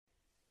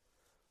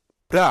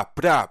Bra,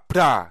 bra,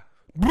 bra.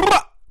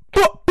 Bra,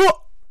 bra, bra.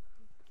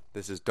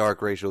 This is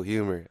Dark Racial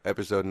Humor,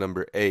 episode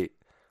number 8.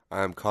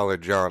 I am Caller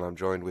John. I'm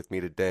joined with me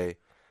today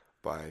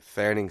by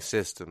Fanning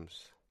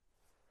Systems,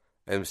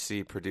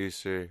 MC,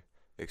 producer,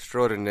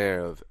 extraordinaire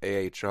of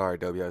AHR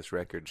WS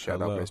Records.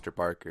 Shout out Mr.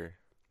 Barker.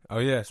 Oh,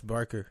 yes,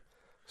 Barker.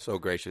 So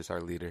gracious,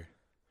 our leader.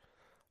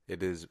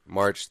 It is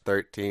March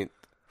 13th.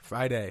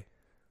 Friday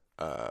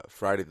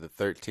the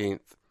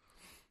 13th.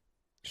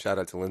 Shout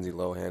out to Lindsay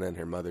Lohan and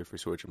her mother for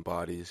switching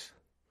bodies.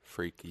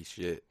 Freaky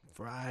shit.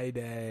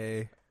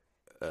 Friday.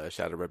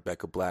 Shout out to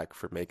Rebecca Black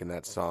for making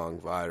that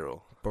song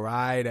viral.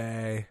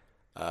 Friday.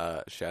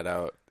 Shout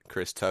out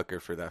Chris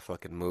Tucker for that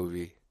fucking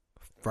movie.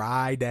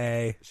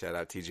 Friday. Shout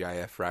out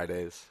TGIF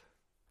Fridays.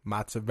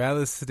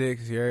 Mozzarella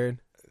sticks, you heard?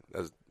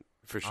 That's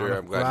for sure. On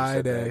I'm glad you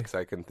said that Friday. because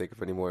I couldn't think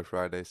of any more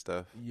Friday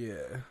stuff.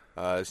 Yeah.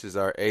 This is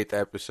our 8th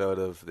episode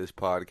of this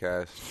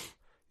podcast.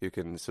 You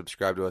can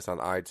subscribe to us on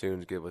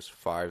iTunes, give us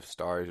 5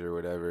 stars or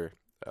whatever.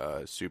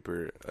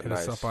 Super Hit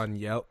nice. us up on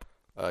Yelp.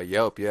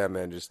 Yelp, yeah,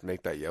 man. Just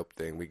make that Yelp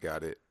thing. We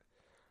got it.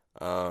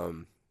 How's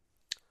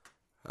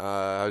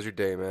your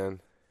day,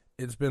 man?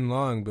 It's been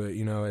long, but,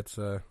 you know, it's...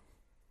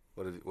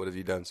 What have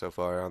you done so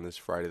far on this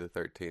Friday the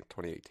 13th,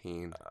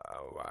 2018? I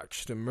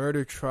watched a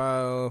murder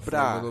trial for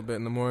Blah. a little bit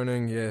in the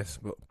morning, yes.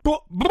 But,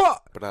 Blah,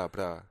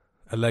 blah.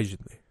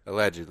 Allegedly.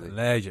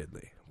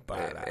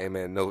 Hey,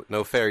 man,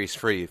 no ferries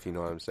free, if you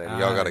know what I'm saying.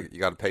 You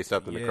gotta pay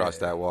something to cross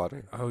that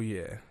water. Oh,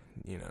 yeah.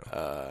 You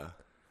know.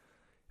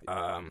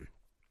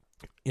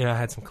 You know, I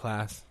had some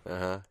class.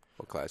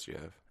 What class you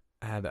have?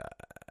 I had a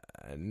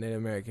Native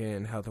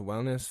American health and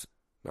wellness.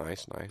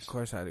 Nice. Of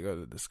course, I had to go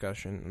to the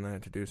discussion, and I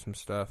had to do some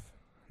stuff.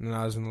 And then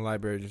I was in the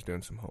library just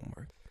doing some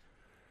homework.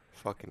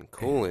 Fucking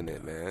cool in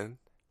it, man.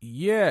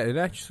 Yeah, it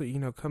actually, you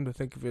know, come to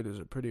think of it, is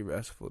a pretty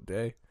restful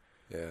day.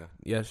 Yeah.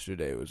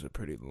 Yesterday was a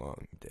pretty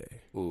long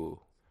day. Ooh,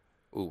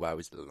 why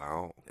was it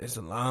long? It's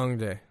a long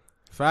day.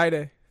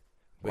 Friday.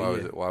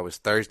 Why was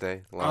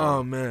Thursday long?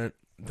 Oh, man.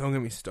 Don't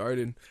get me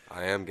started.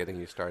 I am getting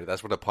you started.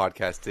 That's what a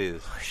podcast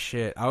is. Oh,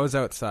 shit. I was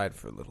outside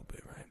for a little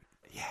bit, right?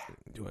 Yeah.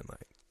 Doing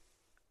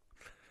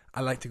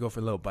I like to go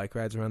for little bike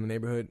rides around the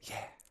neighborhood.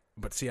 Yeah.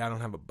 But see, I don't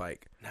have a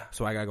bike. No.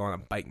 So I gotta go on a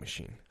bike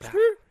machine. No.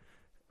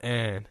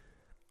 And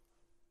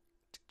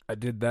I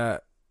did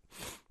that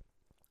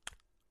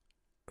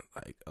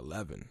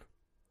 11.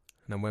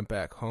 And I went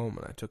back home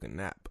and I took a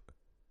nap.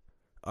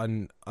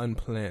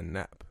 Unplanned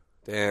nap.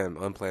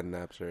 Damn, unplanned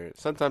naps are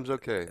sometimes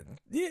okay.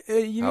 Yeah,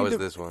 How was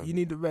this one? You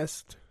need to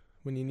rest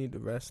when you need to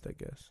rest, I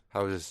guess.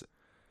 How was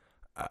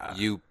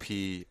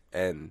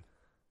UPN?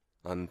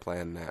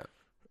 Unplanned nap.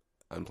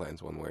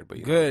 Unplanned's one word, but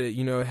yeah. Good.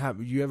 You know,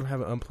 you ever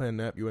have an unplanned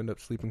nap? You end up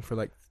sleeping for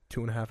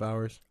 2.5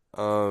 hours.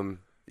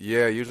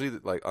 Yeah, usually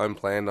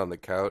unplanned on the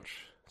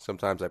couch.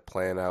 Sometimes I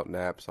plan out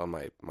naps on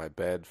my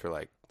bed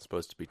for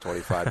supposed to be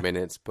 25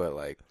 minutes, but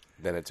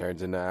then it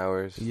turns into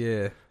hours.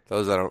 Yeah.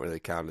 Those I don't really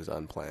count as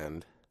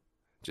unplanned.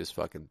 Just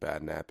fucking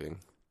bad napping.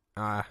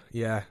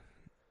 Yeah.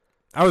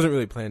 I wasn't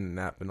really planning to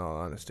nap, in all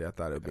honesty. I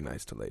thought it would be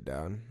nice to lay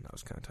down. I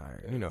was kind of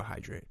tired. You know,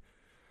 hydrate.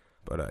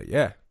 But,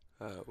 yeah.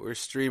 We're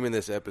streaming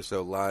this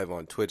episode live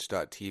on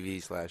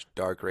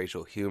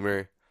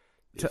twitch.tv/darkracialhumor.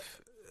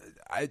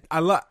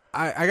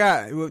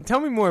 Tell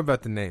me more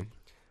about the name.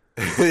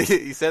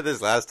 You said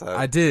this last time.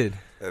 I did.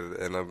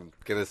 And I'm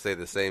going to say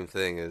the same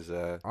thing as...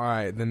 All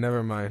right, then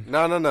never mind.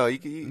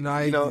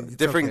 No.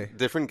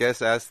 Different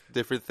guests ask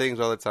different things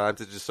all the time.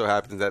 It just so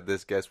happens that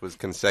this guest was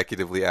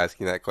consecutively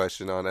asking that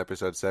question on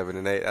episode 7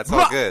 and 8. That's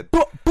all good.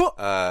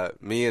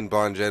 Me and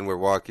Bon Jen were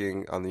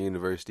walking on the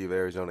University of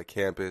Arizona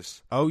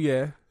campus. Oh,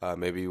 yeah.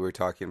 Maybe we were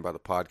talking about a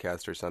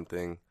podcast or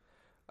something.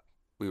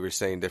 We were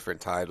saying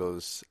different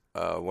titles.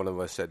 One of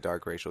us said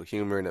Dark Racial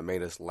Humor, and it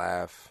made us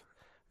laugh.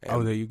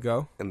 And, there you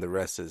go. And the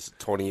rest is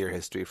 20-year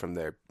history from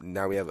there.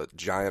 Now we have a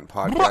giant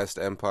podcast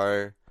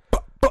empire.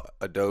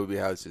 Adobe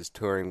House is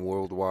touring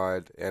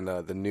worldwide, and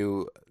the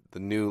new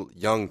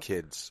young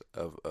kids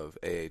of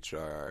AHR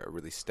are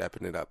really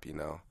stepping it up, you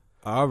know.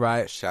 All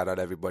right. Shout out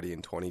everybody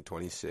in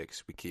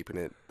 2026. We keeping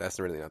it. That's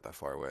really not that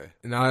far away.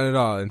 Not at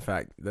all. In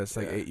fact, that's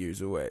 8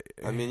 years away.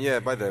 I mean, yeah,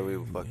 by then we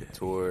will fucking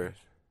tour.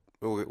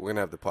 We're going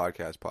to have the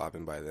podcast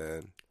popping by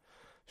then.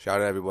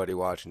 Shout out everybody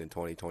watching in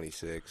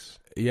 2026.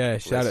 Yeah,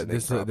 shout out.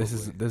 This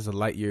is a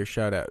light year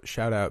shout out.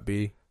 Shout out,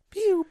 B.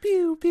 Pew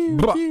pew pew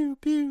pew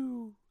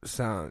pew.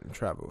 Sound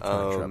travel.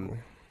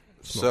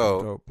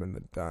 So dope in the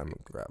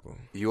diamond gravel.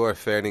 You are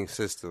Fanning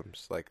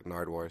Systems, like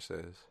Nardwar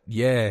says.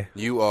 Yeah.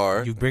 You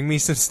are. You bring me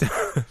some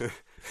stuff.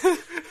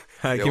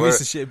 Give me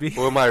some shit, B.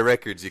 For my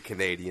records, you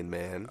Canadian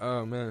man.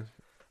 Oh man.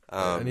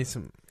 I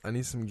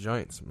need some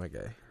joints, my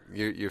guy.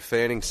 You're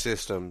Fanning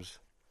Systems.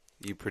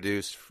 You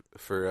produce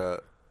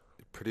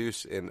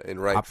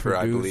and write for,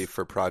 I believe,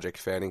 for Project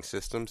Fanning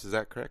Systems. Is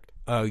that correct?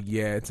 Oh,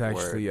 yeah. It's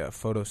actually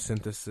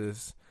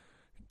photosynthesis.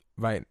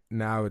 Right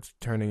now it's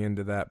turning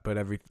into that, but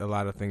a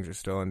lot of things are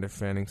still under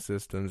Fanning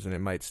Systems, and it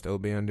might still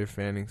be under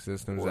Fanning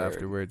Systems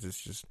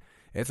afterwards.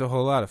 It's a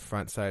whole lot of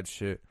front side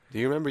shit. Do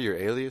you remember your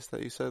alias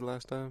that you said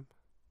last time?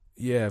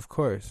 Yeah, of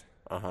course.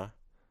 Uh-huh.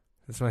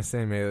 That's my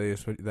same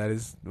alias. What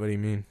do you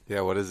mean?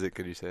 Yeah, what is it?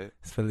 Could you say it?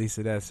 It's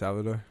Felicidad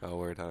Salvador. Oh,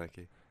 word, high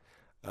key.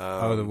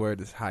 The word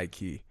is high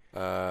key.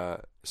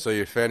 So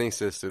your fanning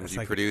systems, It's you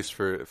like produce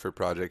for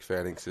Project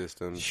Fanning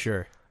Systems.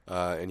 Sure.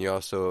 And you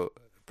also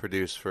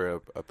produce for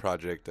a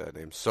project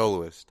named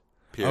Soloist.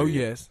 Period. Oh,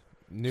 yes.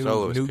 New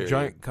period.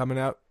 joint coming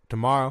out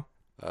tomorrow.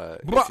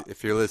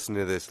 If you're listening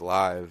to this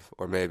live,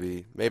 or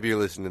maybe you're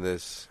listening to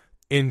this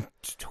in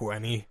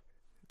 2026.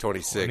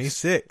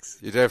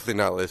 You're definitely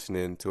not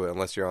listening to it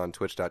unless you're on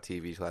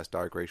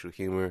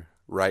twitch.tv/darkracialhumor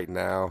right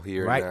now,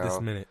 here right now.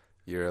 This minute.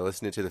 You're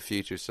listening to the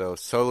future. So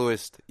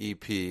Soloist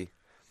EP,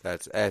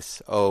 that's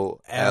SOLOIST.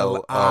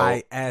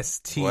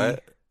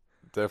 What?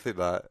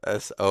 Definitely not.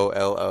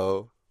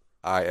 SOLOIST.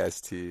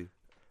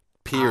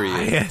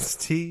 Period.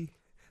 IST.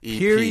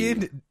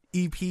 Period.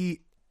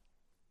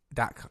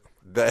 EP.com.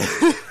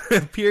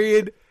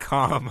 Period.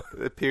 Com.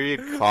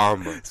 Period.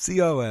 Com.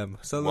 COM.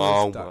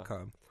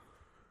 Soloist.com.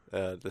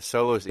 The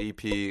Soloist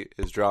EP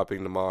is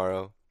dropping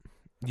tomorrow.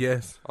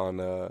 Yes. On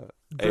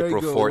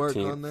April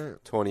 14th,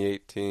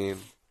 2018.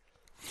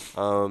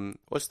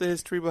 What's the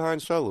history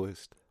behind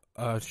Soloist?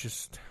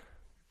 It's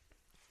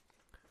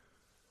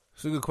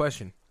a good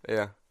question.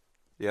 Yeah,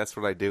 that's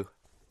what I do.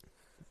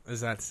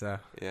 Is that so?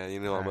 Yeah,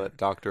 I'm a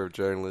doctor of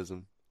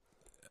journalism.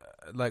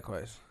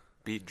 Likewise.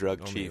 Beat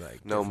drug chief.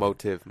 No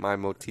motive. My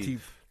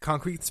motif.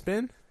 Concrete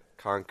spin?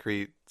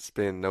 Concrete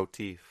spin, no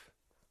teeth.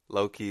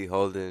 Low key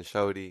holding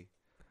shorty.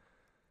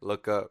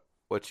 Look up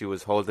what you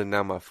was holding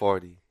down my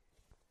 40.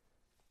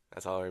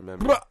 That's all I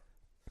remember.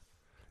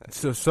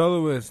 So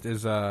Soloist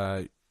is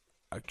a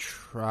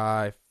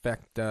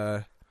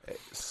trifecta.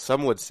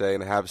 Some would say,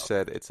 and have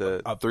said, it's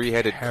a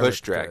three-headed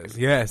Kush dragon.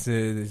 Yes,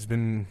 it's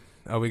been.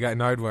 Oh, we got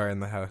Nardwar in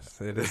the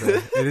house. It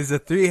is a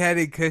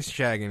three-headed Kush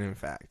dragon, in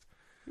fact.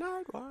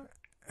 Nardwar.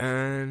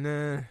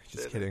 And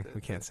just kidding.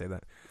 We can't say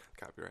that.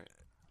 Copyright.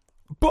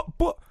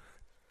 But.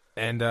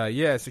 And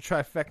it's a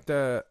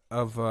trifecta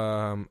of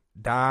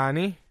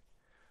Donnie,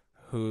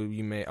 who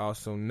you may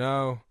also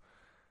know,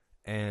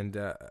 and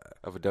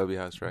of Adobe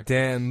House Records.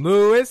 Dan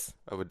Lewis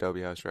of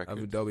Adobe House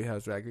Records.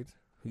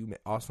 Who you may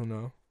also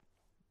know,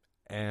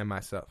 and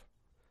myself.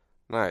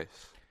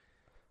 Nice.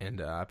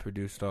 And I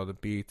produced all the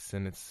beats,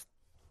 and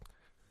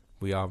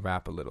we all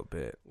rap a little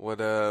bit.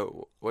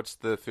 What's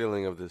the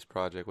feeling of this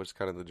project? What's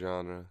kind of the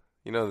genre?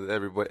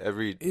 Every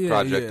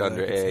project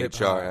under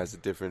AHR has a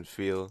different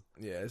feel.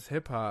 Yeah, it's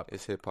hip hop.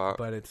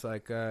 But it's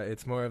like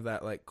it's more of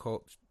that like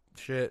cult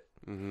shit.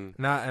 Mm-hmm.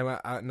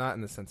 Not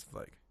in the sense of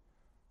like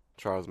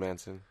Charles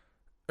Manson,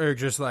 or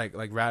just like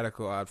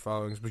radical odd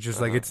followings, but just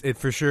like it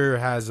for sure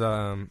has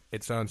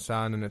its own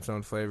sound and its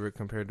own flavor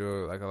compared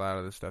to like a lot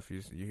of the stuff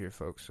you hear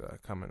folks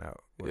coming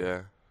out with.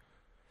 Yeah,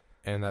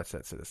 and that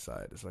sets it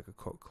aside as like a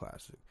cult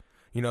classic.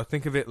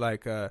 Think of it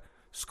like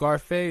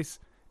Scarface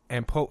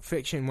and Pulp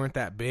Fiction weren't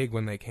that big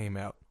when they came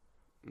out.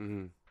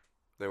 Mm-hmm.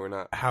 They were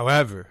not.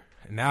 However,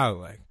 now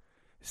like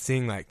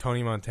seeing like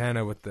Tony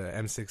Montana with the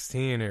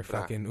M16 or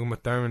fucking Uma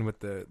Thurman with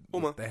the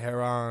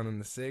hair on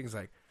and the cigs,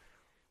 like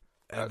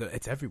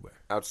it's everywhere.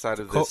 Outside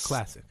of cult this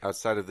classic.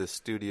 Outside of this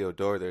studio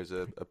door, there's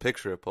a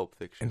picture of Pulp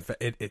Fiction. In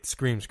fact, it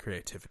screams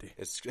creativity.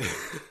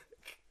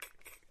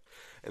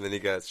 And then you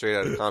got Straight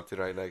Outta Compton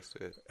right next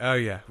to it. Oh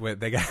yeah,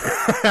 wait, they got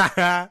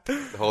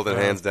holding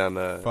hands down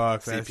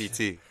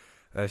CPT.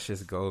 That's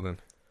just golden.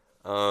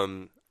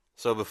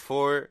 So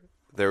before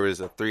there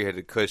was a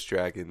three-headed Kush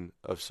dragon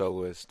of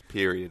Soloist,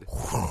 period.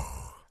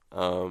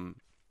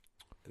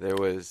 There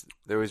was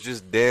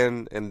just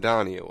Dan and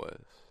Donnie. It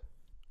was.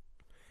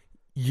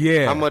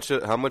 Yeah. How much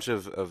of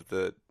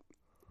the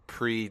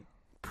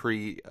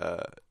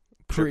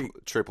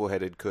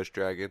triple-headed Kush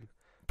dragon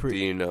do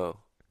you know?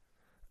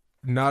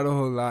 Not a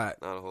whole lot.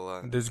 Not a whole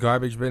lot. There's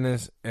Garbage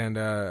Business and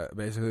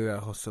basically that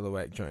whole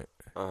Silhouette joint.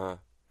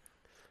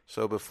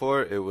 So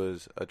before it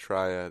was a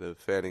triad of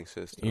fanning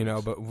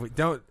systems. But we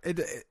don't.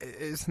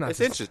 It's not.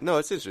 It's interesting. No,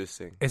 it's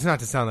interesting. It's not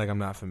to sound like I'm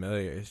not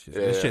familiar. It's just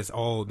it's just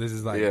old. This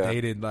is like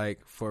dated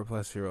like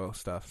 4+ year old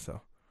stuff.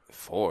 So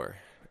 4.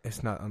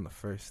 It's not on the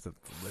first of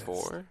the list.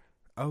 4?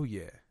 Oh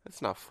yeah.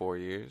 It's not 4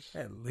 years.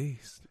 At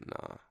least.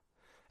 Nah.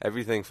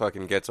 Everything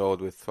fucking gets old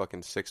with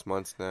fucking 6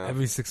 months now.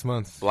 Every 6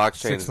 months.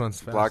 6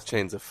 months fast.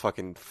 Blockchain's a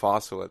fucking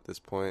fossil at this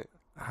point.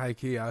 High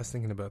key, I was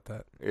thinking about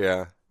that.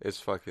 Yeah, it's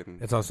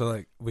fucking. It's also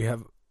like we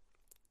have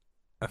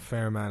a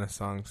fair amount of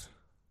songs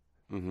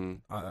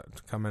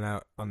coming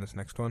out on this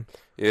next one.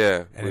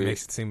 Yeah. And it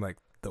makes it seem like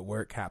the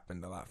work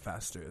happened a lot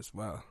faster as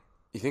well.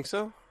 You think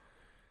so?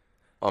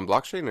 On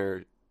blockchain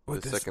or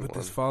the second one?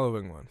 This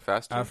following one.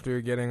 Faster? After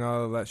getting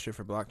all of that shit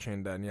for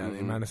blockchain done, the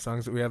amount of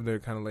songs that we have that are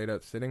kind of laid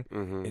out sitting,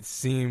 it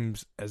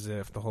seems as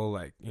if the whole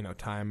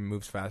time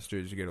moves faster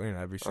as you get,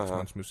 every 6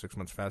 months moves 6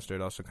 months faster.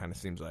 It also kind of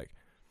seems like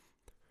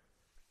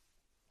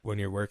when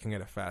you're working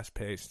at a fast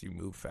pace, you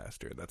move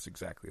faster. That's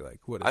exactly like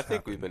what I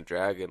think we've been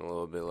dragging a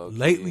little bit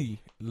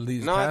lately.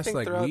 These past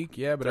week,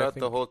 yeah, but I think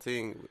the whole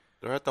thing.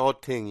 Throughout the whole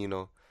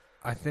thing,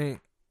 I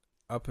think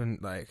up in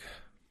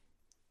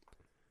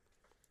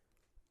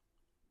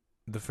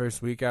the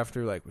first week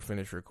after we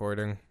finished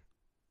recording,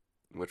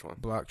 Which one?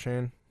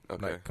 Blockchain.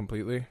 Okay. Like,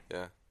 completely.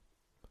 Yeah.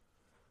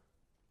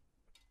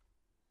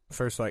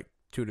 First,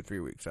 2 to 3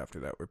 weeks after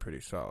that were pretty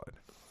solid.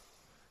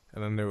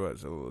 And then there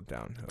was a little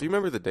downhill. Do you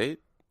remember the date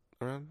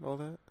around all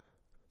that?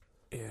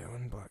 Yeah,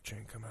 when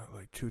blockchain come out,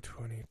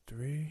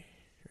 223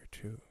 or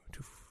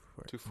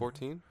 214?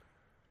 214?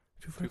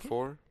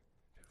 24?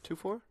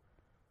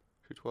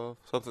 212?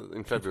 Something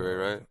in February,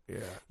 right? Yeah.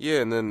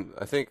 Yeah, and then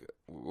I think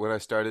when I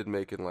started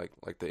making like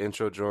the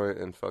intro joint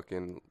and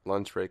fucking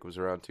lunch break was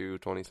around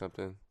 220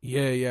 something.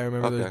 Yeah, I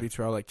remember those beats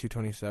were all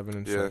 227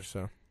 and such,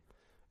 so.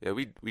 Yeah,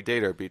 we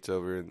date our beats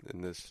over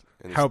in this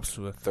helps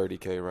with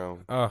 30K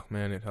realm. Oh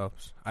man, it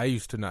helps. I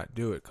used to not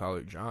do it,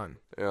 Caller John.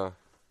 Yeah.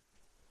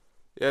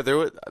 Yeah,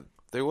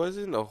 there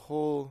wasn't a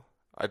whole.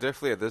 I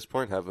definitely at this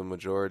point have a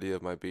majority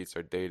of my beats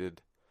are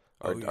dated,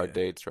 are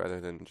dates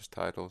rather than just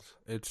titles.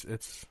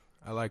 It's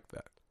I like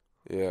that.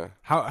 Yeah.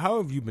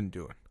 How have you been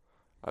doing?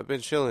 I've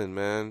been chilling,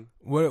 man.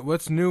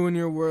 What's new in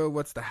your world?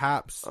 What's the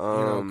haps?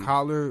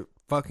 Caller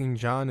fucking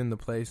John in the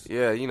place.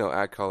 Yeah,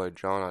 at Caller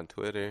John on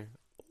Twitter.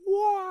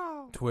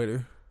 Wow.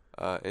 Twitter.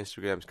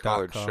 Instagram's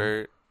Collared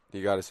Shirt.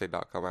 You gotta say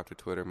 .com after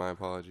Twitter. My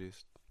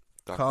apologies.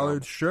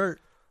 Collared Shirt.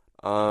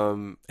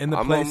 In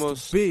the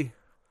place to be.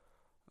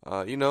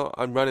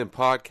 I'm running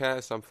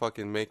podcasts. I'm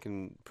fucking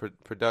making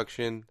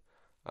production.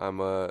 I'm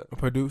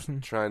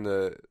producing. Trying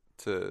to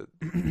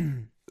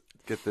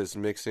get this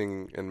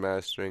mixing and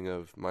mastering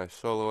of my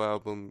solo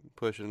album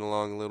pushing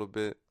along a little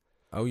bit.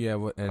 Oh yeah,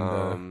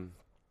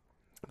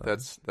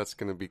 that's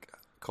gonna be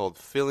called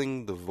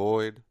 "Filling the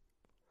Void"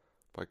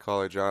 by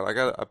Caller John. I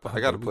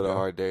gotta put a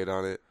hard date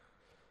on it.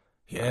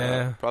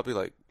 Yeah,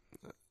 probably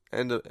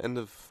end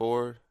of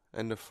 4,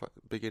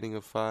 beginning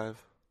of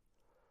 5.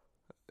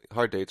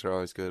 Hard dates are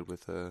always good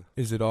with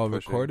Is it all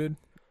pushing. Recorded?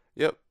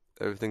 Yep,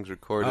 everything's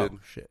recorded. Oh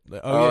shit!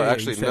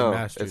 Actually no,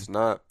 mastered. It's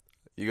not.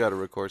 You got to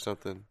record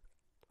something.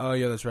 Oh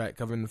yeah, that's right.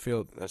 Covering the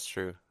Field. That's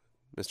true.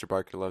 Mr.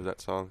 Barker loves that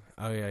song.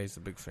 Oh yeah, he's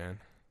a big fan.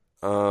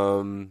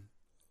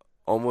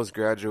 Almost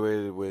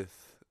graduated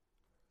with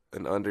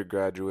an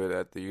undergraduate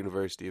at the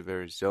University of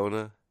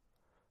Arizona.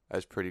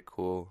 That's pretty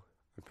cool.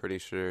 I'm pretty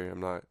sure I'm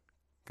not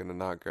gonna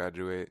not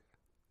graduate.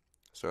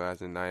 So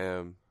as in I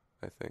am,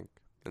 I think,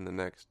 in the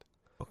next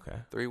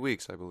 3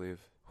 weeks, I believe.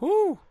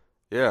 Whoo!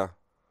 Yeah.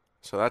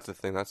 So that's a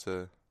thing.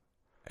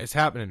 It's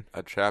happening.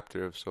 A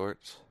chapter of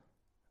sorts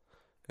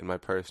in my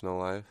personal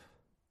life.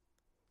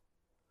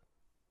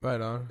 Right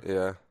on.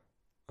 Yeah.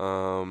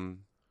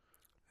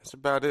 That's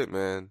about it,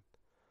 man.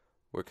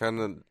 We're kind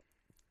of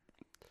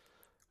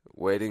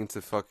waiting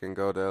to fucking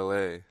go to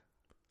LA.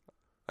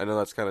 I know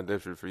that's kind of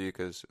different for you,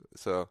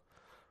 so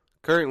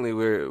currently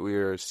we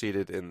are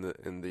seated in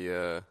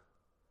the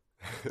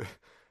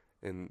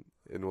in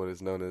what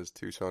is known as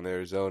Tucson,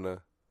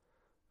 Arizona.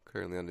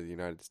 Currently under the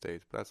United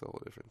States, but that's a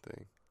whole different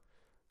thing.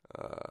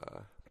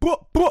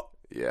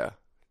 Yeah,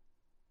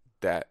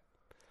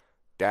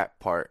 that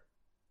part.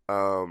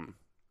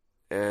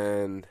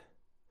 And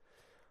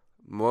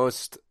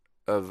most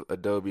of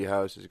Adobe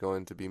House is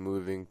going to be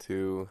moving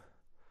to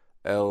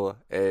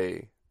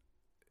L.A.,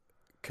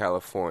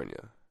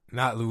 California.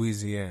 Not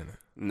Louisiana.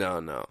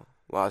 No.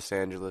 Los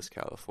Angeles,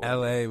 California.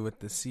 L.A. with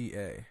the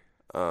C.A.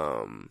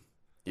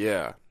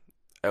 Yeah.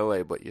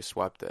 L.A., but you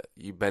swap that.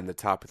 You bend the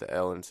top of the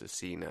L into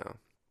C now.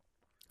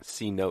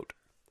 C note.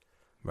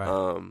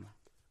 Right.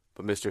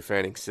 But Mr.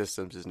 Fanning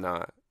Systems is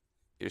not.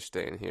 You're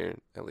staying here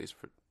at least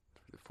for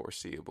the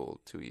foreseeable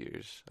 2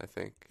 years, I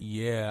think.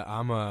 Yeah,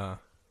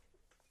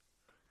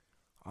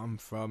 I'm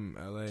from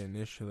LA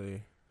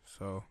initially,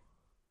 so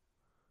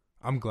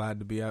I'm glad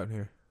to be out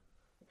here.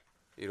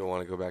 You don't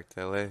want to go back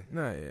to LA?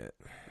 Not yet.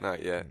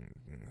 Not yet.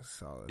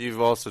 Solid. You've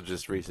also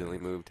just recently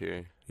moved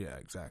here. Yeah,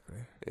 exactly.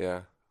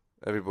 Yeah.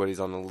 Everybody's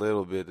on a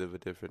little bit of a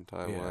different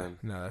timeline.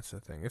 Yeah. No, that's the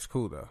thing. It's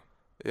cool though.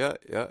 Yeah.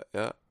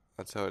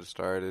 That's how it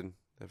started.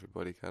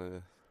 Everybody kind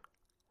of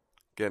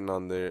getting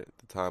on the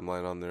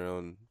timeline on their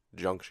own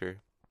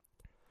juncture.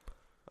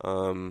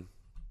 How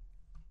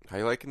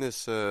you liking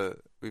this?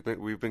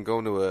 We've been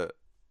going to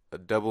a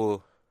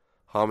double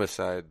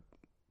homicide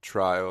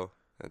trial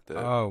at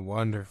the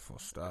wonderful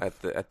stuff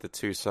at the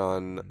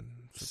Tucson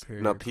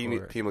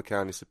Pima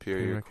County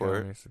Superior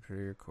Court. County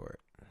Superior Court.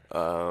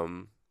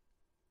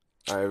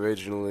 I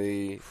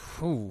originally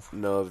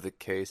know of the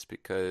case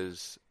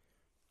because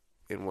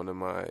in one of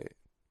my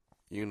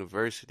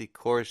university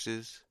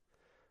courses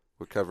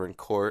we're covering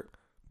court.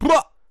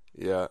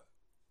 Yeah,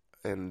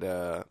 and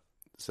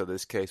so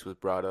this case was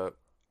brought up.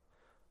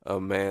 A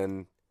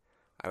man,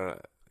 I don't know.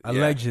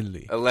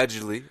 Allegedly.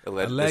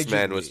 This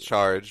man was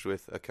charged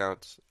with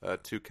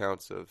 2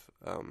 counts of.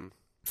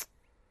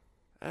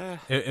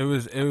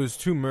 It was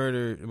 2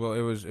 murder. Well,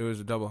 it was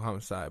a double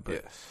homicide,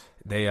 but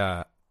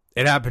yes.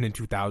 It happened in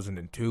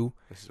 2002.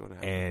 This is what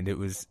happened. And it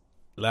was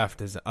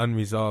left as an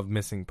unresolved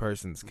missing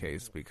persons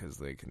case because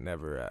they could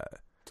never.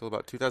 Till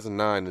about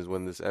 2009 is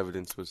when this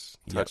evidence was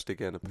touched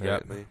again.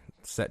 Apparently,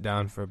 set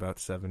down for about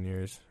 7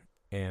 years,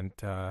 and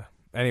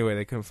anyway,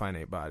 they couldn't find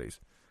any bodies.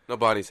 No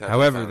bodies.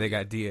 However, they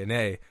got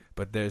DNA,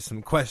 but there's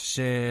some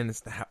questions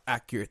as to how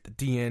accurate the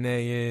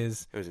DNA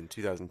is. It was in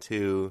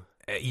 2002.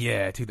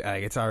 Yeah,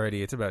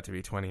 it's about to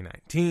be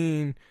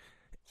 2019.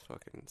 It's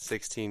fucking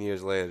 16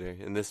 years later,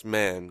 and this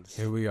man's...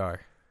 Here we are.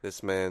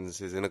 This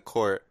man's is in a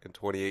court in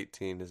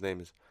 2018. His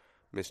name is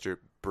Mr.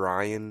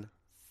 Brian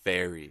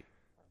Ferry.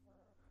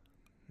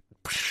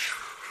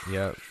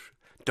 Yep.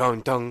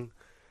 Dun dun.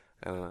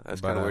 I don't know.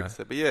 That's kind of weird to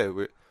say. But yeah,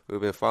 we've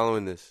been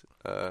following this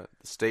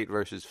State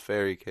versus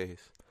Ferry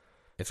case.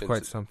 It's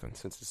quite something.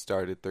 Since it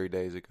started 3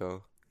 days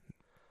ago.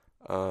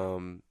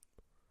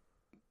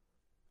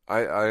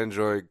 I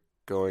enjoy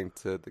going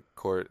to the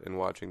court and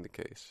watching the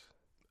case.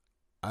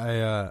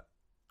 I'm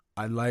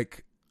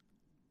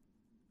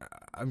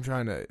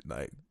trying to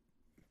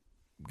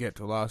get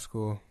to law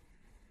school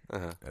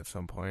at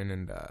some point,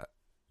 and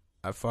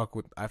I fuck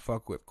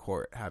with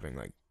court, having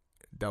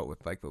dealt with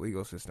the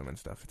legal system and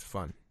stuff. It's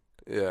fun.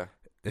 Yeah.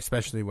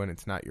 Especially when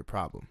it's not your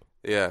problem.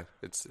 Yeah,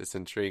 it's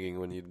intriguing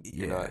when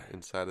you're not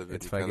inside of it.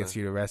 It's gets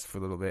you to rest for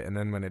a little bit, and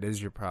then when it is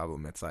your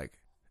problem, it's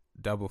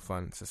double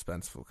fun and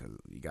suspenseful because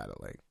you gotta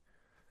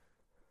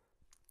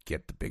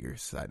get the bigger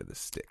side of the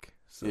stick,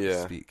 so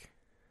to speak.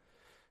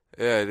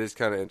 Yeah, it is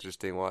kind of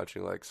interesting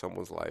watching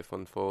someone's life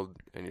unfold,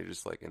 and you're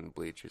just in the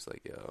bleachers,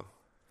 yo.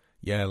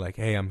 Yeah,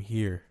 hey, I'm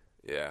here.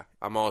 Yeah,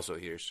 I'm also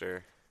here,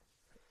 sir.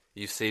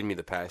 You've seen me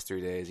the past 3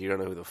 days. You don't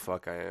know who the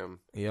fuck I am.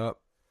 Yep,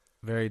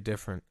 very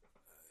different.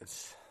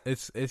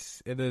 It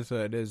is what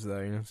it is, though.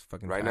 It's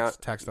fucking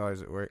tax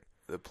dollars at work.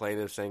 The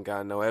plaintiffs ain't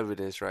got no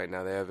evidence right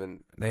now. They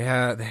haven't. They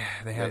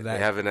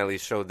haven't at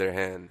least showed their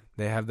hand.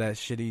 They have that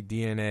shitty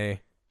DNA.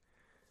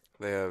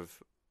 They have,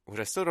 which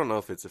I still don't know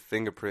if it's a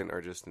fingerprint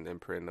or just an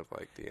imprint of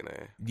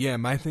DNA. Yeah,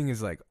 my thing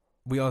is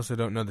we also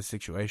don't know the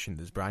situation.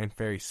 Does Brian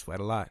Ferry sweat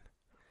a lot?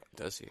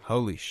 Does he?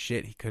 Holy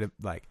shit, he could have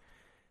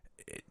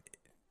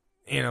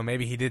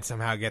maybe he did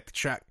somehow get the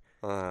truck.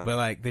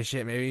 But this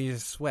shit, maybe he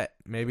just sweat.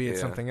 Maybe it's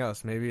something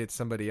else. Maybe it's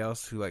somebody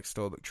else who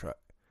stole the truck.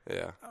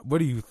 Yeah. What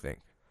do you think?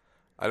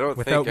 I don't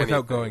think anything.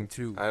 Without going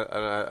too.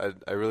 I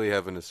really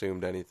haven't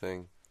assumed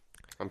anything.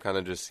 I'm kind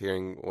of just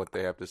hearing what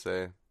they have to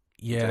say.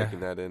 Yeah. Taking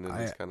that in and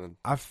just kind of.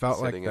 I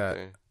felt like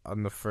that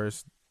on the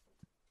first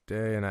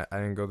day, and I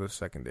didn't go the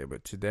second day,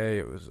 but today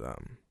it was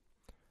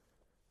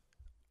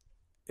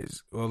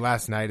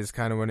last night is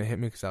kind of when it hit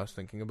me because I was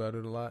thinking about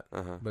it a lot.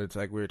 But it's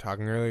we were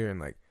talking earlier,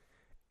 and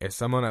if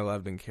someone I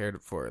loved and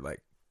cared for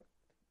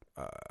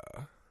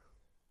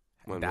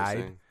went died,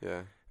 missing.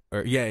 Yeah,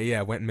 or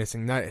went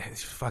missing. Not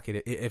fuck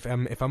it. If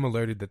I'm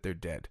alerted that they're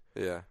dead,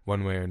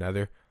 one way or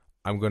another,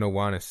 I'm gonna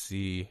want to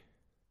see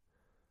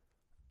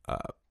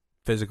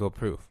physical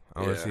proof.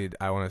 I want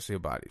to see a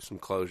body, some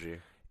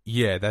closure.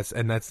 Yeah, that's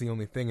the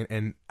only thing,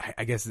 and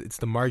I guess it's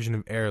the margin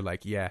of error.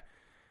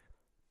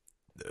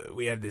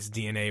 We have this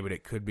DNA, but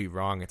it could be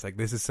wrong. It's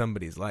this is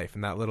somebody's life,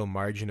 and that little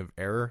margin of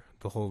error,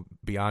 the whole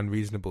beyond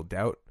reasonable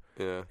doubt,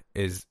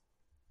 it's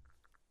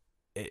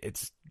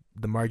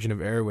the margin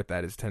of error with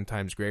that is 10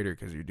 times greater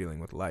because you're dealing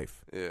with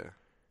life. Yeah,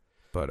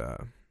 but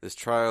this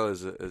trial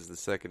is the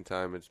second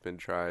time it's been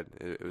tried.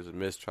 It was a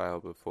mistrial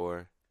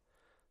before.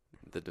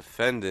 The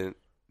defendant,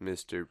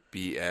 Mr.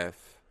 BF,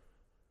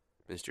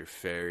 Mr.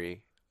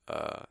 Ferry,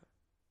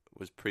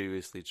 was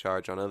previously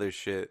charged on other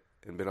shit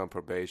and been on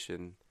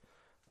probation.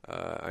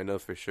 I know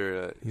for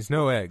sure that he's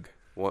no egg.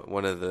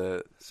 One of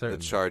the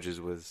charges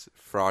was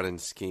fraud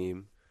and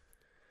scheme.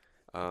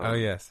 Oh,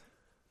 yes.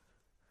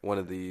 One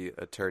of the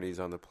attorneys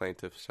on the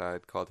plaintiff's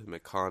side called him a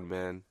con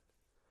man,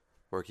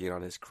 working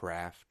on his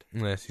craft.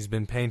 Yes, he's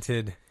been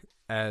painted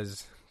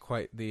as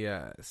quite the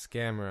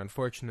scammer.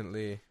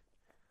 Unfortunately,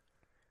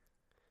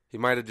 he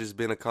might have just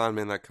been a con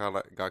man that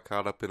got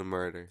caught up in a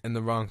murder. And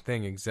the wrong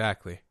thing,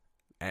 exactly.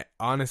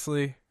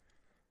 Honestly,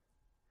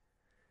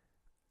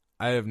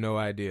 I have no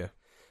idea.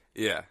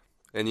 Yeah,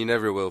 and you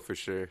never will for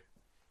sure.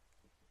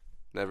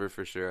 Never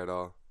for sure at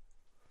all.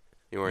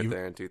 You weren't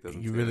there in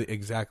 2002.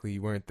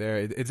 You weren't there.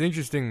 It's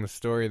interesting, the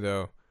story,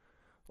 though.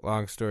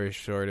 Long story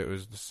short, it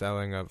was the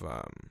selling of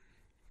a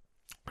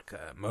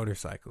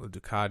motorcycle, a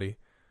Ducati,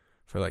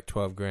 for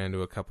 $12,000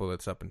 to a couple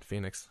that's up in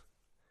Phoenix.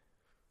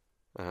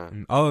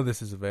 And all of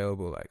this is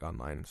available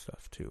online and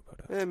stuff too.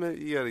 But man,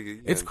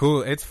 it's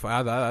cool. It's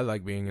fun. I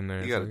like being in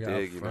there. You gotta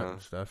dig,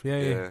 stuff.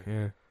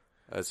 Yeah.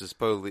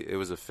 Supposedly, it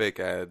was a fake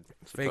ad.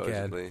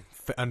 Supposedly.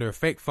 Under a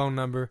fake phone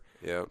number.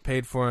 Yeah.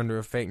 Paid for under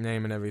a fake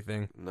name and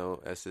everything.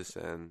 No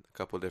SSN. A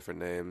couple different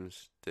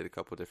names. Did a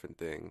couple different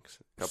things.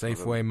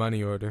 Safeway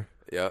money order.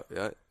 Yeah.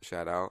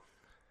 Shout out.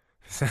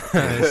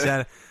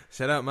 shout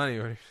out money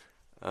order.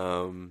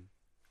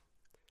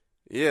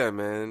 Yeah,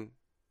 man.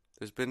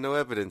 There's been no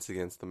evidence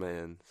against the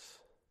man.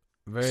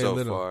 Very so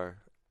little. far.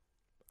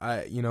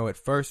 At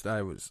first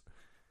I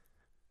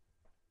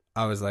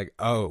was like,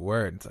 oh,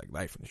 word, it's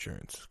life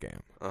insurance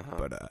scam.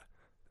 But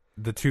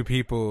the two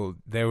people,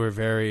 they were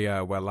very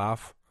well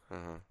off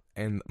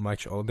and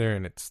much older,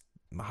 and it's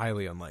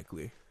highly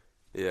unlikely.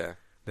 Yeah.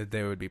 That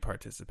they would be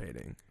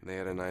participating. They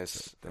had a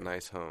nice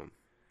home.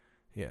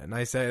 Yeah,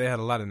 nice. They had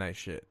a lot of nice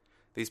shit.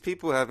 These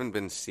people haven't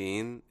been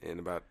seen in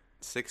about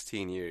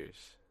 16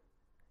 years.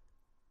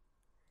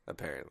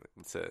 Apparently,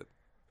 it said.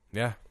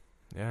 Yeah.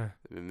 Yeah.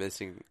 They've been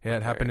missing. Yeah,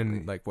 it happened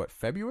in, like, what,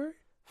 February?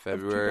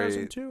 February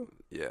 2002?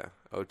 Yeah.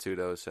 02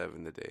 to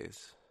 07, the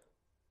days.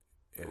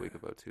 Yeah. The week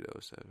of 02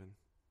 to 07.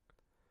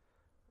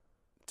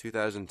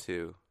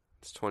 2002.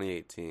 It's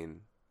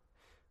 2018.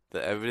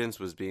 The evidence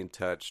was being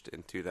touched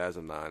in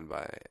 2009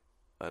 by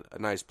a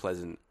nice,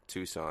 pleasant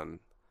Tucson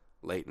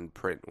latent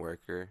print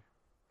worker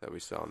that we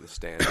saw on the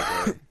stand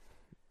today.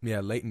 Yeah,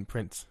 latent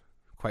prints.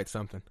 Quite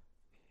something.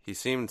 He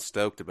seemed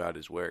stoked about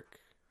his work.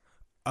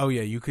 Oh,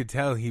 yeah, you could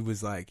tell he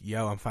was like,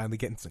 yo, I'm finally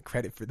getting some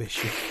credit for this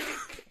shit.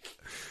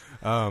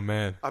 Oh,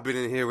 man. I've been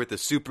in here with the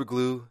super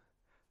glue,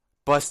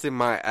 busting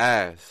my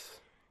ass.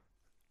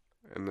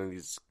 And then he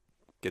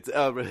gets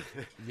up.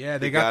 Yeah,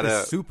 they got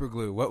the super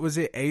glue. What was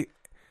it?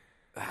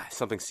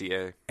 Something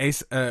CA.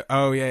 Ace.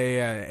 Oh, yeah.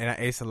 And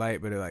Ace of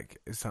Light, but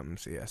it's something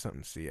CA,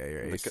 something CA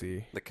or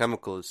AC. The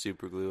chemical is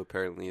super glue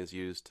apparently is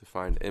used to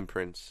find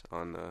imprints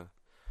on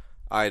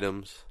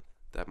items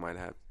that might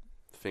have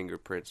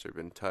fingerprints or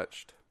been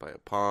touched by a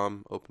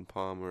palm, open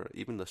palm, or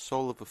even the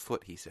sole of a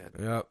foot, he said.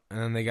 Yep. And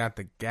then they got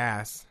the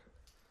gas.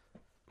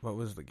 What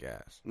was the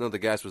gas? No, the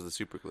gas was the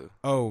super glue.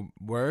 Oh,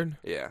 word?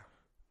 Yeah.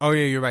 Oh,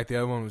 yeah, you're right. The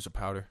other one was a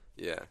powder.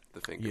 Yeah,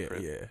 the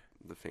fingerprint. Yeah.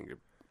 The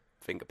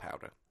finger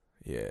powder.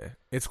 Yeah.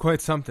 It's quite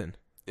something.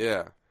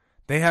 Yeah.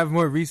 They have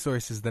more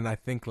resources than I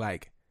think,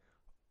 like,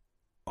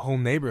 whole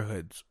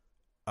neighborhoods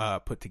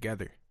put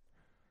together.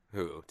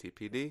 Who?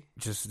 TPD?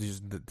 Just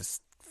the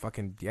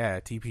fucking,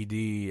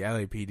 TPD,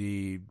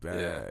 LAPD,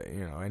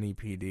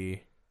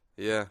 NEPD.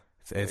 Yeah.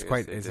 It's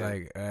quite, it's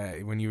like,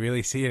 when you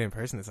really see it in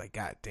person, it's like,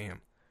 god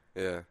damn.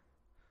 Yeah.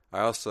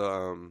 I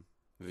also,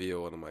 via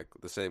one of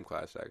the same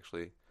class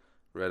actually,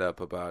 read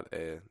up about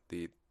a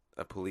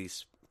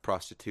police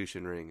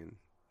prostitution ring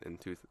in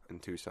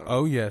Tucson.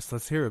 Oh, yes.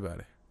 Let's hear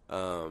about it.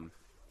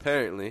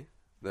 Apparently,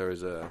 there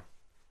was a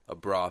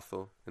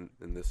brothel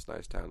in this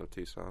nice town of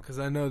Tucson. Because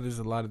I know there's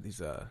a lot of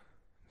these,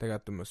 they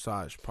got the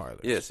massage parlors.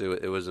 Yes,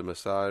 it was a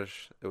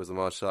massage. It was a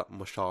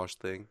massage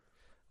thing.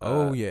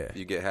 Oh, yeah.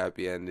 You get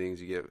happy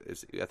endings.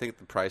 I think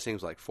the pricing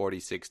was like 40,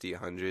 60,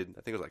 100.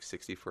 I think it was like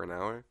 60 for an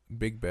hour.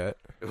 Big bet.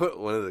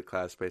 One of the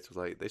classmates was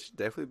like, they should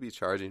definitely be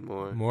charging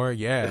more. More,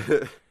 yeah.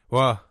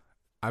 Well,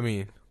 I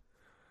mean,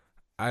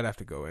 I'd have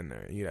to go in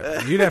there.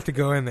 You'd have to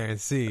go in there and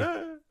see.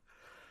 But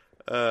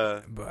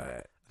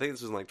I think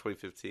this was in like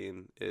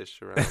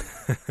 2015-ish around.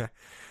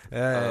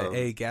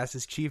 Hey, gas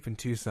is cheap in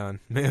Tucson.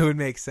 It would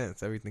make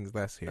sense. Everything's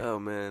less here. Oh,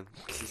 man.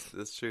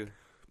 That's true.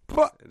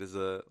 It is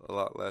a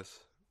lot less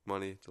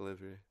money to live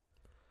here.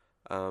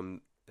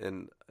 And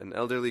an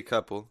elderly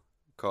couple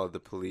called the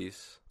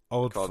police.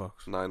 Called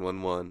folks.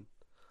 911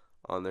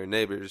 on their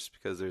neighbors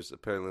because there's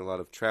apparently a lot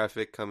of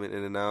traffic coming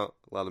in and out.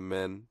 A lot of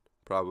men,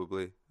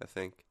 probably, I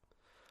think.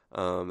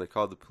 They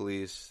called the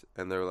police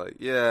and they were like,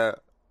 yeah,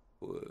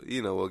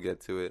 we'll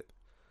get to it.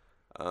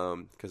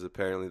 Because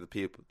apparently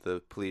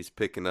the police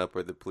picking up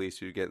are the police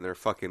who are getting their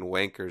fucking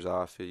wankers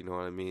off, you know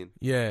what I mean?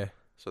 Yeah.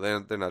 So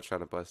they're not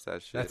trying to bust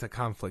that shit. That's a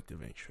conflict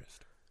of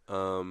interest.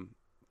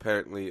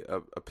 Apparently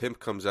a pimp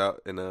comes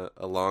out in a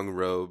long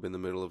robe in the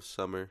middle of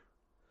summer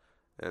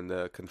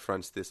and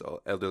confronts this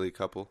elderly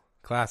couple.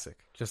 Classic.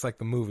 Just like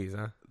the movies,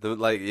 huh?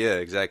 Yeah,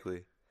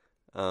 exactly.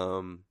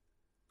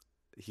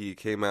 He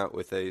came out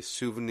with a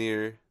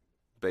souvenir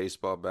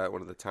baseball bat,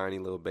 one of the tiny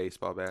little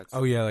baseball bats.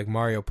 Oh, yeah, like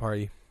Mario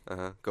Party.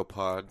 Go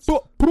Pods.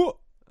 Go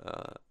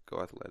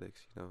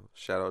Athletics,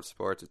 Shout out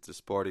sports. It's a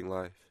sporting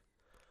life.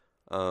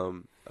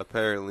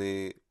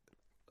 Apparently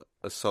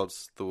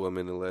assaults the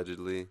woman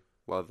allegedly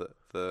while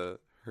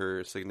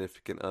her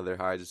significant other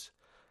hides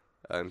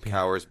and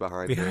cowers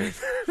behind her.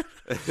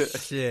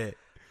 Shit.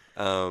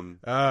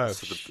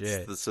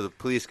 Shit. So the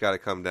police got to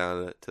come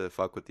down to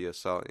fuck with the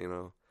assault,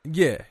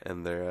 Yeah.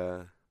 And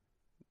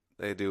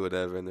they do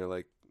whatever, and they're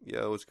like,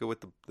 yo, what's good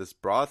with this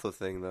brothel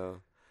thing,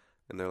 though?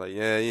 And they're like,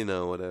 yeah,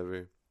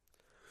 whatever.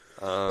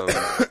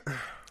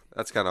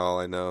 That's kind of all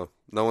I know.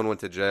 No one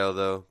went to jail,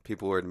 though.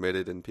 People were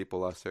admitted, and people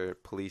lost their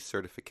police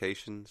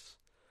certifications.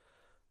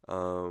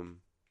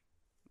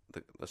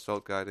 The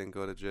assault guy didn't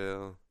go to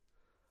jail.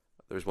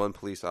 There's one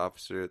police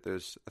officer.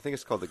 I think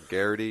it's called the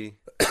Garrity.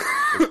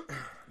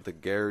 The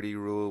Garrity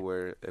rule,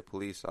 where a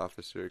police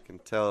officer can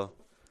tell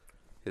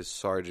his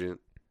sergeant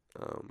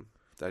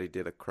that he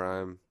did a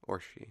crime, or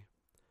she.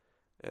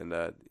 And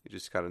you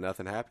just kind of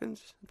nothing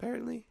happens,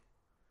 apparently.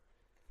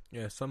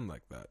 Yeah, something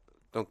like that.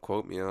 Don't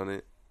quote me on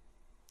it.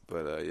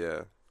 But,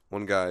 yeah.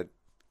 One guy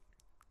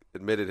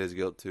admitted his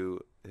guilt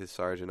to his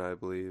sergeant, I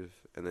believe,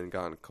 and then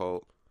got in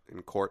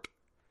court.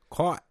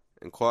 Caught.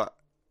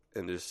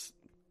 And just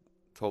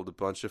told a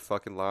bunch of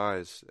fucking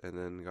lies and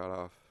then got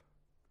off.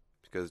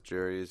 Because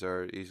juries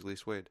are easily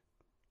swayed.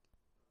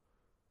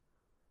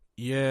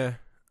 Yeah.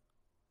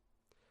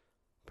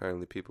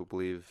 Apparently people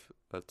believe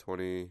a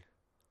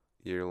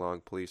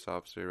 20-year-long police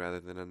officer rather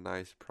than a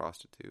nice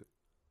prostitute.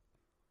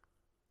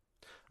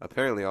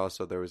 Apparently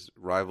also there was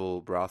rival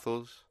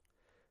brothels,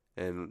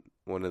 and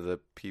one of the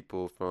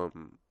people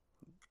from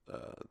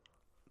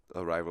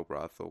a rival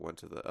brothel went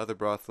to the other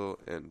brothel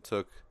and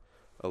took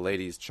a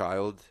lady's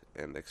child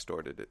and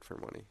extorted it for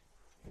money.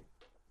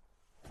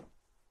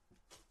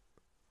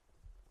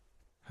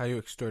 How you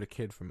extort a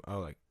kid from?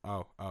 Like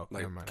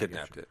never mind,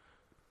 kidnapped it.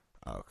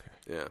 Oh, okay.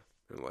 Yeah,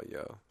 and like,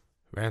 yo,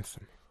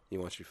 ransom. You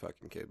want your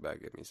fucking kid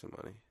back? Give me some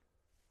money.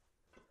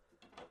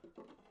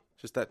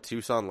 Just that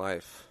Tucson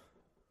life.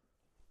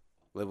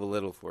 Live a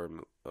little for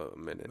a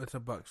minute. It's a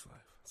bug's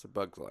life. It's a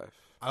bug's life.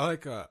 I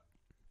like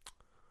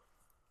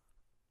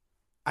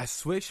I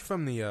switched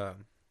from the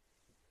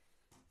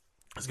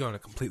let's go in a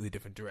completely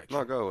different direction.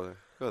 No, go there.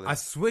 Go there. I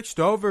switched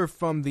over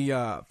from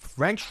the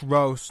French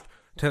roast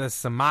to the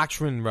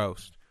Sumatran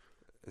roast.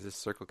 Is this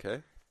Circle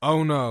K?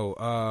 Oh no.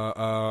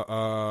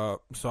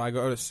 So I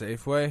go to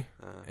Safeway,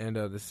 and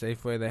the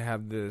Safeway, they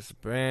have this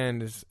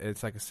brand.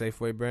 It's like a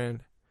Safeway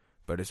brand,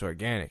 but it's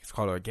organic. It's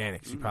called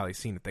Organics. You've probably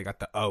seen it. They got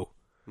the O.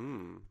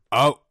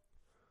 Oh.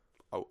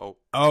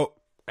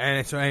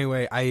 And so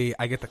anyway,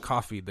 I get the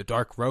coffee, the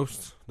dark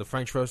roast. The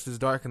French roast is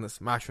dark, and the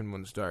Sumatran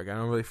one's dark. I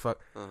don't really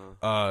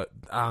I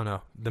don't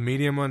know. The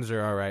medium ones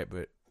are all right,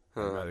 but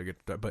I'd rather get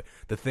the dark. But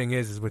the thing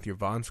is with your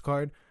Vons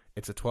card,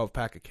 it's a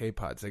 12-pack of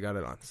K-Pods. They got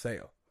it on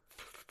sale.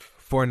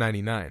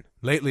 $4.99.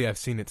 Lately, I've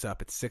seen it's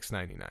up at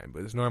 $6.99,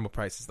 but its normal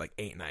price is like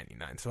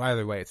 $8.99. So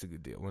either way, it's a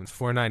good deal. When it's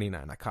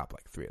 $4.99, I cop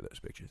like 3 of those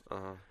bitches.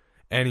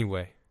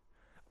 Anyway,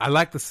 I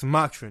like the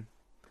Sumatran.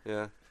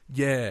 Yeah.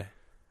 Yeah.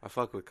 I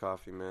fuck with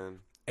coffee, man.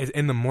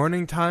 In the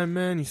morning time,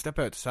 man, you step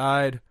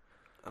outside,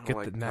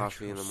 get the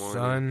natural in the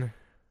sun,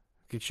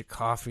 get your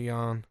coffee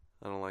on.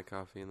 I don't like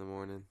coffee in the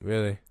morning.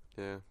 Really?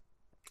 Yeah.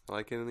 I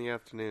like it in the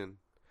afternoon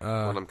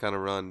when I'm kind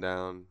of run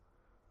down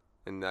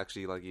and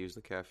actually like use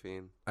the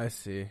caffeine. I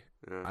see.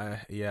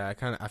 Yeah.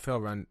 I feel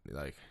run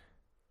like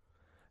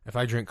if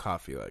I drink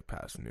coffee like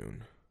past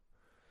noon.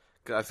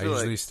 I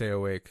usually stay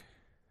awake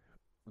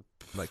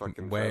like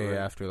way forever.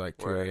 After like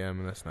 2 a.m.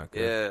 and that's not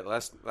good. Yeah,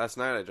 last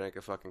night I drank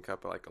a fucking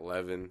cup at like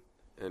 11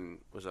 and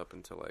was up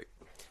until like,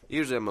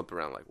 usually I'm up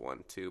around like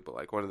 1, 2, but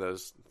like one of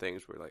those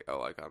things where like, oh,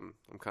 like I'm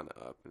kind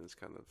of up and it's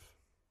kind of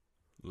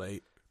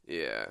late.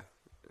 Yeah,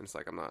 and it's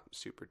like I'm not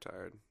super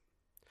tired.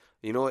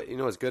 You know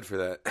what's good for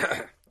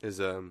that is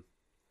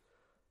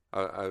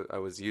I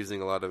was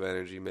using a lot of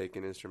energy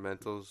making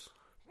instrumentals,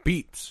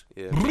 beats,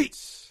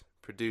 beats,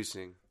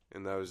 producing,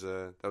 and that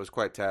was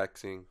quite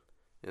taxing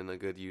and a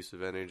good use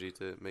of energy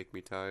to make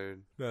me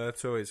tired. No,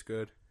 that's always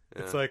good.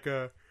 Yeah. It's like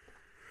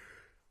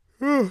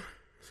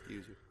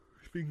excuse you.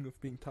 Speaking of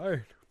being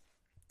tired,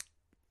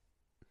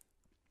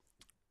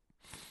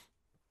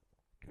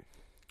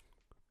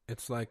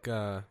 it's like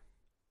the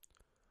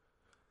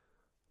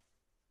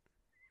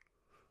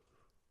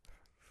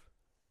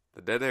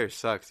dead air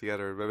sucks. You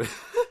gotta remember.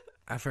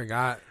 I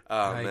forgot.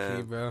 Oh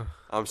man, bro.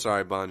 I'm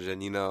sorry,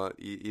 Bonjan. You know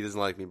he doesn't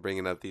like me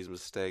bringing up these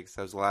mistakes.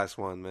 That was the last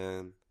one,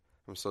 man.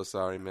 I'm so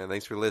sorry, man.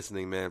 Thanks for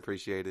listening, man.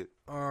 Appreciate it.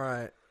 All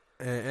right.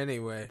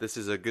 Anyway, this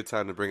is a good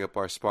time to bring up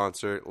our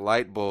sponsor,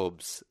 Light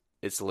Bulbs.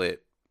 It's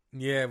lit.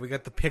 Yeah, we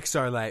got the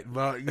Pixar light.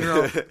 Well, you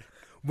know,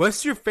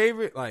 what's your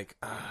favorite, like,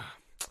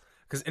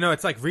 because, you know,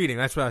 it's like reading.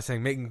 That's what I was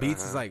saying. Making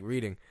beats is like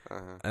reading.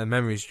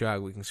 Memories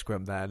jog, we can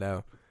scrub that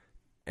out.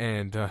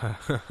 And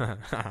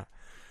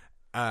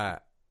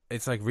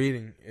it's like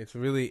reading. It's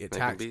really, it's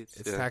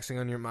taxing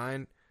on your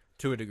mind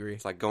to a degree.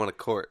 It's like going to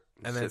court.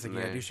 And then it's like,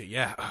 yeah, do shit.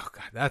 Yeah, oh,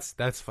 God,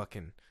 that's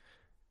fucking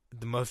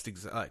the most,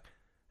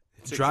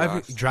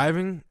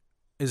 driving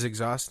is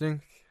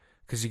exhausting.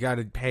 Because you got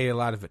to pay a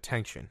lot of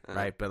attention,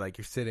 right? But, like,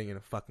 you're sitting in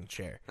a fucking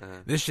chair.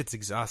 This shit's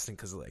exhausting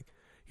because, like,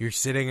 you're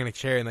sitting in a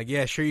chair and, like,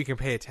 yeah, sure, you can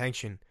pay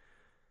attention.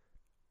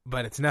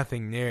 But it's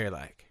nothing near,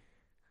 like,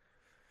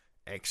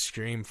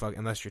 extreme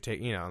unless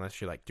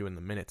you're, like, doing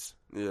the minutes.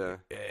 Yeah.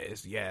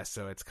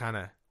 So it's kind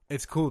of,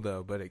 it's cool,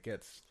 though, but it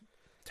gets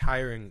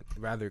tiring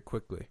rather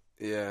quickly.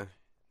 Yeah.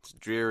 It's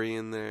dreary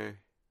in there.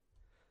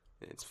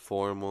 It's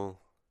formal.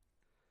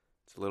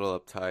 It's a little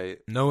uptight.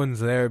 No one's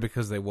there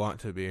because they want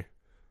to be.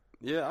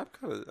 Yeah, I'm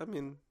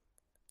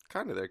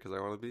kind of there because I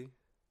want to be.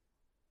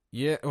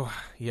 Yeah,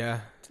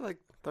 yeah. It's like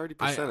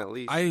 30% at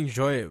least. I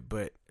enjoy it,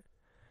 but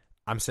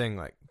I'm saying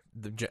like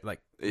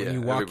when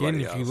you walk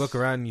in, if you look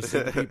around and you see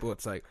the people,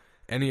 it's like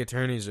any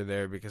attorneys are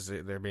there because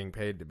they're being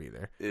paid to be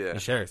there. Yeah. The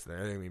sheriff's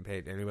there, they're being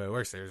paid. Anybody who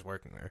works there is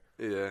working there.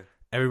 Yeah.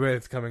 Everybody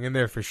that's coming in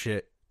there for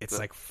shit, it's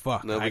like,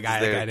 fuck, I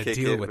gotta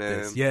deal with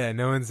this. Yeah,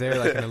 no one's there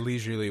like in a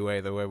leisurely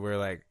way, the way we're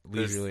like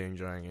leisurely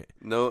enjoying it.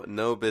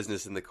 No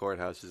business in the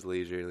courthouse is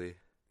leisurely.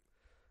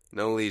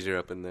 No leisure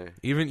up in there.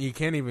 Even you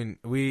can't even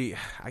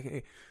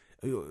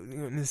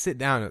sit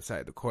down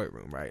outside the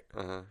courtroom, right?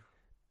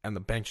 On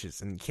the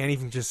benches, and you can't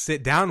even just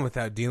sit down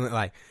without dealing.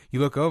 Like you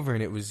look over,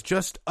 and it was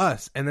just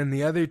us, and then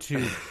the other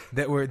two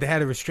they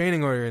had a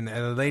restraining order, and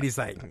the lady's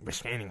like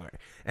restraining order,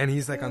 and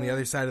he's like on the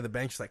other side of the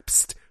bench, like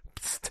psst,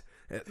 psst,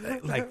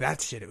 like that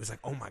shit. It was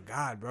like, oh my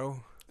God, bro.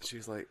 She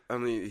was like, I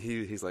mean,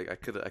 he's like, I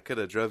could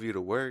have drove you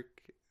to work.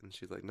 And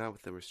she's like, not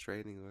with the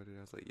restraining order. I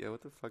was like, yeah,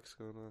 what the fuck's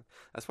going on?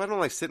 That's why I don't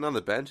like sitting on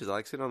the benches. I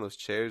like sitting on those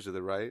chairs to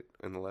the right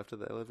and the left of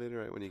the elevator,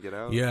 right when you get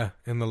out. Yeah,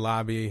 in the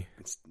lobby.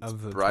 It's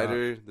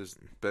brighter. Top. There's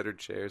better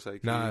chairs.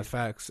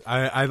 Facts.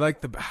 I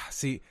like the...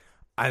 See,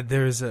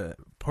 There's a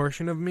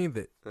portion of me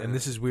that, and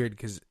this is weird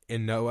because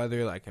in no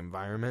other like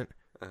environment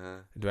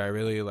do I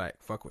really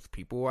like fuck with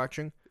people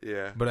watching.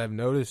 Yeah. But I've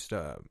noticed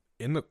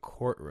in the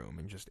courtroom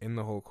and just in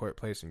the whole court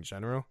place in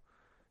general,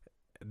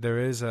 there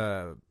is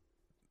a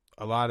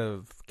lot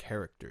of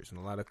characters and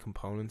a lot of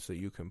components that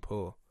you can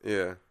pull.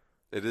 Yeah,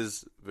 it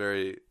is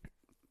very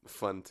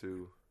fun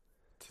to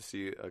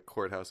see a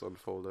courthouse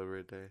unfold over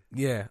a day.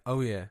 Yeah.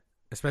 Oh yeah.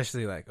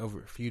 Especially like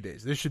over a few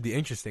days. This should be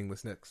interesting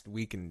this next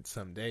week and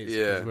some days.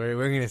 Yeah, we're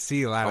gonna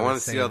see a lot. I want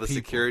to see all the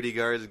people. Security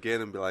guards again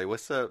and be like,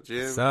 "What's up,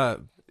 Jim? What's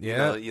up?"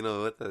 Yeah, you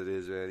know what that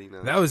is, man. You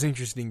know that was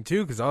interesting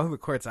too because all the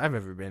courts I've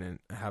ever been in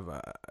have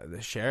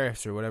the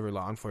sheriffs or whatever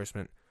law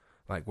enforcement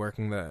like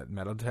working the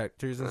metal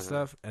detectors and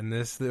stuff. And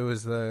there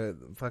was the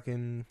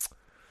fucking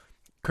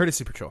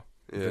courtesy patrol.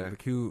 Yeah, the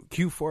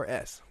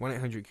Q4S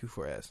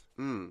 1-800-Q4S.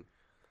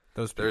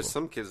 Those people. There's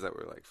some kids that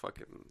were like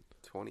fucking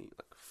 20,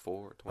 like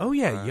 4. 25. Oh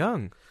yeah,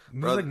 young.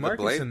 Bro, like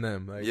Marcus and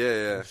them. Like,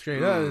 yeah.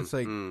 Straight up, it's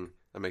like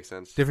that makes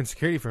sense. different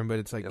security firm, but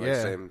it's like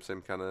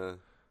same kind of.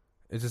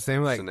 It's the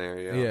same like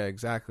scenario. Yeah,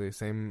 exactly.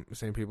 Same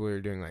people who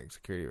are doing like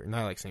security, or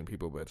not like same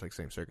people, but it's like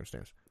same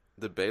circumstance.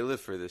 The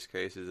bailiff for this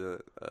case is a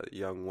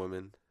young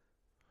woman.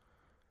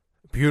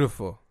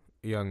 Beautiful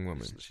young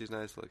woman. She's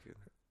nice looking.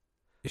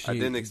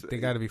 They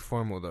got to be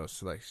formal though,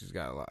 so like she's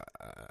got a lot,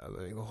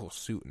 like a whole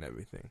suit and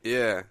everything.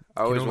 Yeah,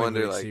 I always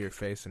wonder really like see her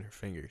face and her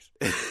fingers.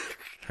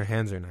 Her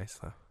hands are nice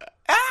though.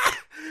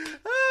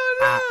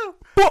 Oh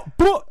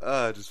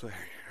no! Just her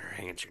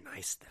hands are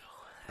nice though.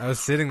 I was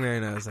sitting there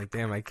and I was like,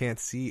 damn, I can't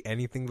see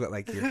anything but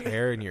like your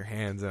hair and your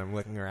hands. And I'm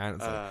looking around.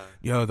 It's like,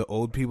 yo, the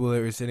old people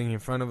that were sitting in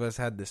front of us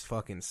had this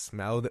fucking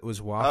smell that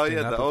was wafting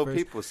up. Oh yeah, the old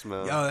people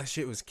smell. Yo, that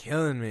shit was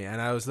killing me. And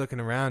I was looking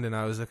around and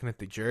I was looking at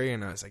the jury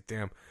and I was like,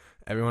 damn,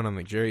 everyone on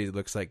the jury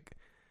looks like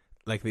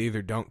they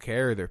either don't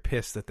care or they're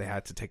pissed that they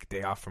had to take a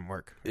day off from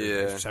work.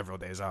 Yeah, several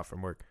days off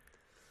from work.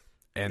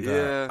 And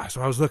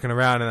so I was looking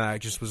around and I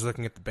just was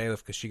looking at the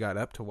bailiff because she got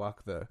up to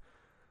walk the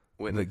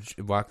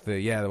walk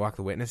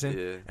the witness in.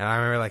 Yeah. And I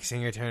remember like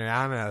seeing her turn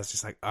around and I was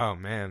just like, oh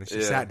man. And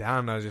she sat down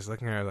and I was just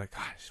looking at her like,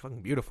 God, she's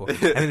fucking beautiful.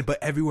 But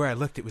everywhere I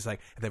looked, it was like,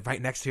 and then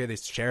right next to her,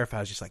 this sheriff. I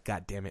was just like,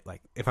 God damn it!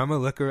 Like, if I'm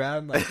gonna look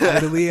around, like,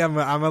 literally, I'm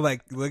gonna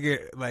like look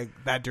at like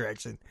that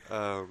direction.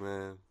 Oh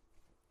man.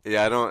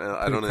 Yeah, I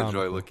don't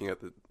enjoy looking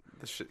at the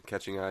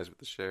catching eyes with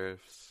the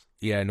sheriffs.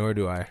 Yeah, nor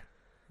do I.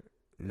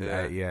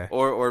 Yeah.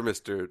 Or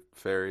Mr.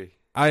 Ferry.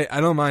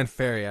 I don't mind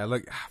Ferry. I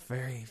look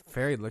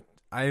Ferry looked.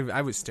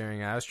 I was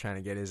staring at. I was trying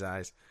to get his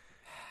eyes.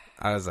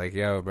 I was like,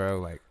 "Yo,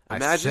 bro!" Like,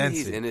 imagine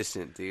he's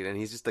innocent, dude, and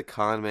he's just a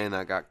con man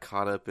that got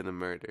caught up in a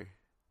murder.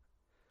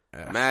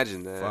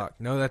 Imagine that. Fuck.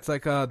 No, that's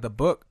like the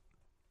book.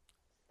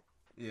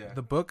 Yeah.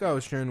 The book I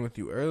was sharing with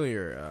you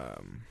earlier.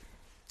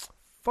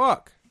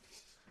 Fuck.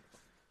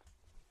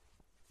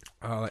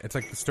 It's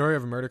like the story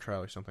of a murder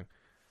trial or something,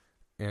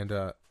 and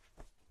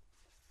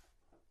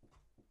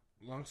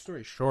long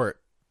story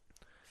short,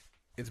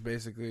 it's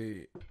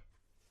basically.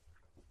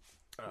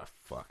 Oh,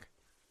 fuck.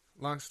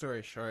 Long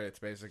story short, it's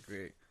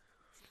basically...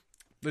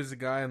 There's a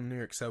guy on the New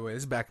York subway.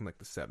 This is back in, like,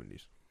 the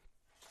 70s.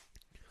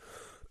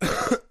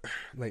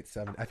 Late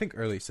 70s. I think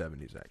early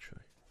 70s,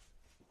 actually.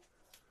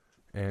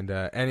 And,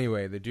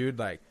 anyway, the dude,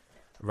 like,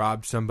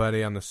 robbed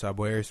somebody on the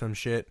subway or some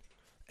shit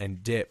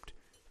and dipped.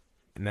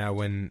 Now,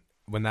 when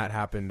that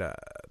happened,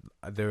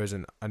 there was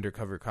an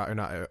undercover cop... Or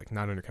not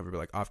undercover, but,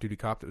 like, off-duty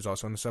cop that was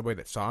also on the subway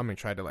that saw him and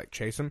tried to, like,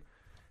 chase him.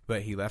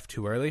 But he left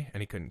too early,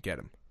 and he couldn't get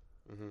him.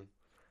 Mm-hmm.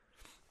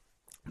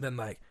 Then,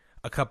 like,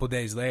 a couple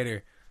days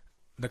later,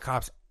 the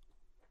cop's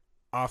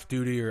off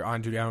duty or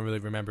on duty, I don't really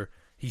remember.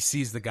 He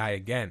sees the guy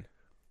again.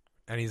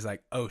 And he's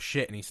like, oh,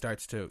 shit. And he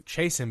starts to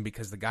chase him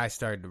because the guy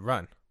started to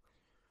run.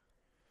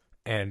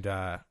 And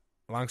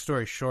long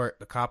story short,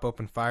 the cop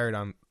opened fire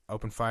on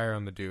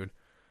the dude.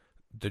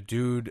 The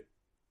dude,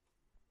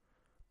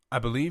 I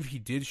believe he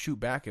did shoot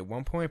back at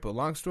one point. But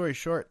long story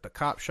short, the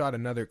cop shot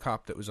another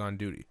cop that was on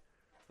duty.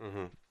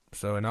 Mm-hmm.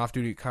 So an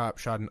off-duty cop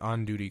shot an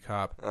on-duty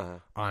cop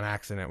on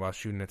accident while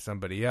shooting at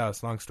somebody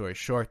else. Long story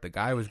short, the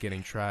guy was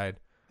getting tried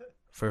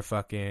for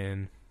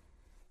fucking...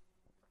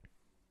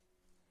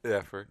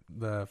 Yeah, for...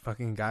 The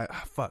fucking guy...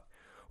 Oh, fuck.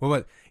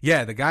 Well,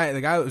 yeah, the guy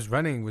that was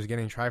running was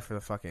getting tried for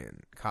the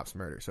fucking cop's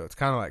murder. So it's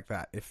kind of like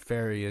that. If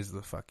Ferry is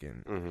the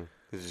fucking... Mm-hmm.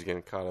 He's just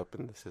getting caught up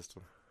in the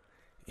system.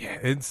 Yeah,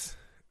 it's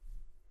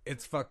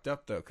fucked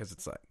up, though, because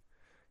it's like...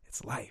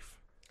 It's life.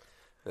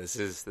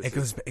 It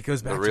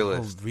goes back to the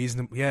whole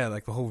reasonable,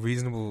 like the whole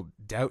reasonable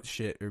doubt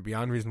shit or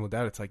beyond reasonable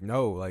doubt. It's like,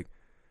 no, like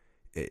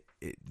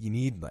you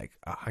need like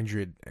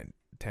 110%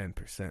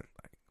 like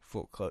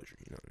full closure,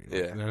 you know what I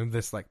mean? Yeah. None of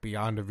this like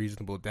beyond a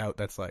reasonable doubt.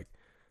 That's like,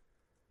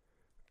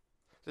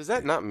 does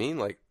that not mean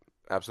like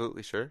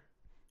absolutely sure?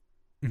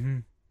 Mm-hmm.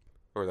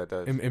 Or that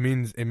does?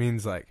 It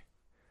means like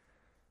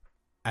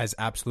as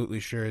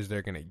absolutely sure as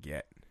they're gonna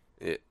get.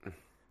 It.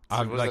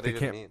 So like they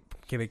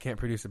can't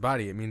produce a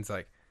body. It means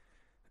like.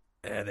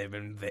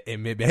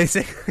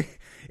 Basically,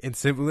 in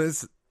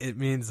simplest, it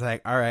means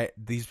like, all right,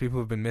 these people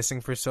have been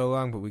missing for so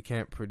long, but we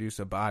can't produce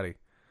a body.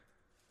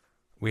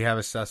 we have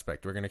a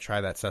suspect. We're gonna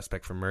try that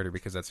suspect for murder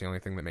because that's the only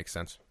thing that makes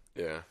sense.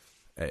 Yeah.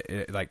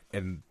 Like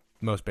in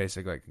most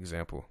basic like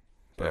example.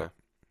 But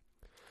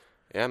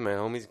yeah, man.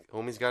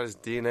 Homie's got his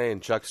DNA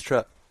in Chuck's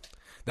truck.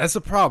 That's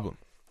a problem.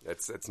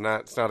 It's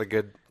not a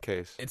good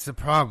case. It's a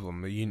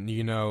problem.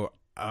 You know,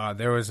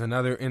 there was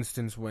another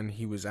instance when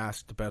he was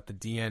asked about the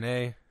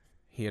DNA.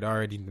 He had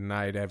already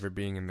denied ever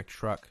being in the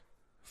truck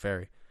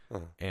ferry.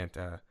 And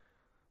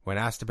when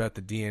asked about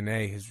the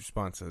DNA, his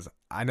response was,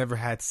 "I never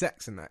had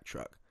sex in that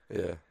truck."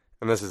 Yeah.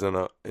 And this is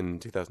in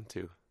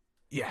 2002.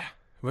 Yeah.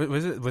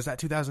 Was that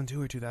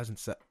 2002 or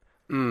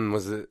 2007?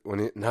 Was it when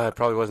he... No, it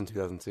probably wasn't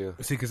 2002.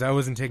 See, because I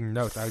wasn't taking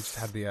notes. I just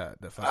had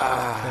the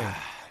fucking thing.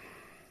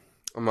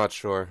 I'm not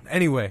sure.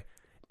 Anyway,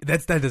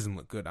 that doesn't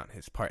look good on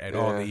his part at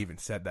all. They even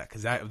said that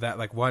because that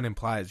like one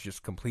implies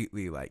just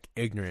completely like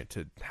ignorant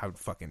to how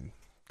fucking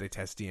they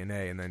test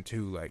DNA, and then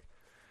two, like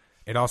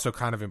it also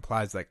kind of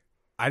implies like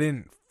I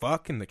didn't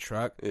fuck in the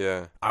truck.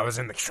 Yeah, I was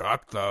in the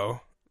truck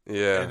though.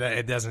 Yeah, and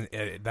it doesn't.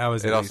 That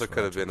was. It also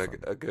could have been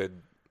a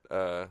good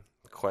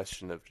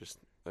question of just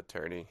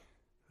attorney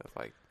of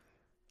like.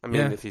 I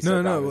mean, if he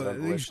said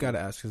you just got to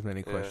ask as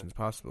many questions as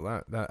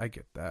possible. That I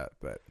get that,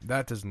 but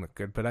that doesn't look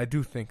good. But I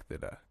do think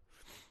that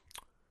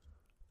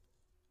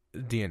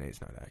DNA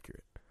is not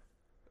accurate.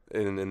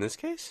 In this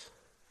case,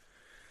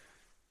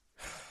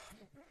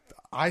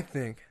 I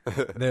think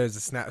there's a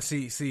snap.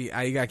 See, you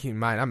gotta keep in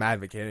mind, I'm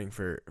advocating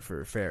for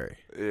Ferry.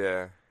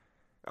 Yeah.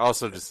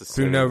 Also, just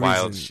assuming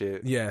wild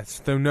shit. Yeah,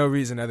 through no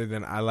reason other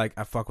than I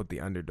fuck with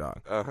the underdog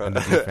on the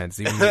defense.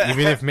 Even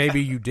if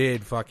maybe you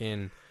did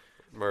fucking.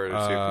 Murder 2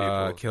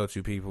 people. Kill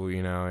 2 people,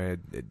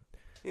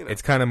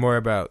 it's kind of more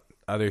about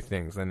other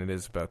things than it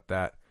is about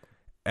that.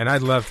 And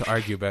I'd love to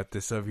argue about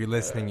this, so if you're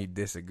listening, you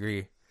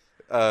disagree.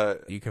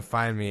 You can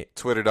find me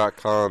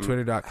Twitter.com.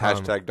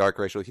 Hashtag dark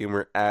racial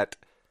humor at...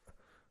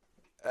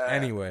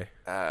 anyway.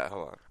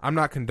 Hold on. I'm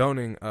not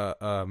condoning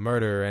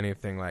murder or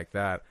anything like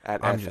that.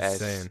 I'm FS, just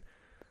saying.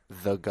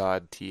 The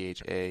God,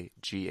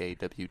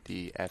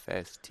 THAGAWD,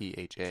 FS,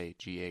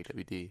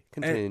 THAGAWD.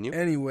 Continue.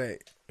 Anyway,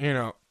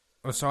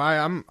 so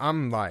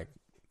I'm like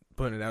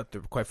putting it out there.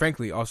 Quite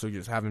frankly, also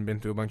just having been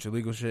through a bunch of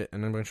legal shit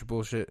and a bunch of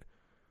bullshit.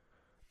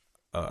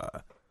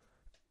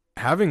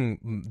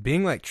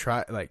 Being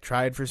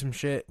tried for some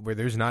shit where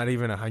there's not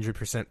even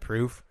 100%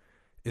 proof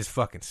is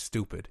fucking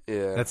stupid.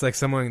 Yeah, that's like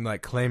someone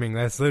like claiming.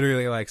 That's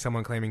literally like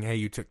someone claiming, "Hey,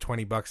 you took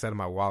 $20 out of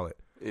my wallet."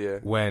 Yeah,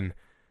 when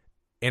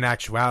in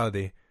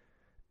actuality,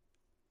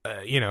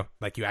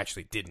 like you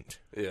actually didn't.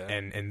 Yeah,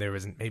 and there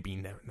was maybe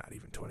not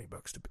even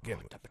 $20 to begin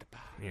with.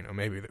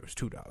 Maybe there was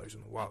 $2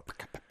 in the wallet.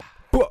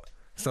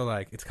 So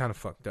like, it's kind of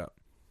fucked up.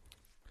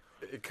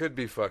 It could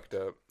be fucked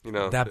up.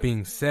 That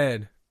being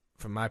said,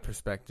 from my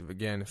perspective,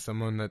 again, if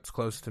someone that's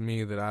close to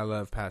me that I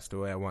love passed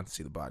away, I want to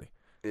see the body.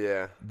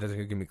 Yeah, that's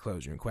gonna give me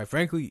closure. And quite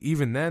frankly,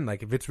 even then,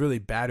 like if it's really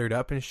battered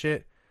up and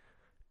shit,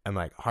 and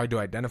like hard to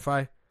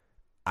identify,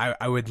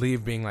 I would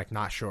leave being like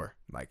not sure,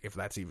 like if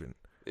that's even.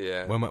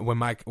 Yeah. When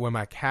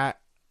my cat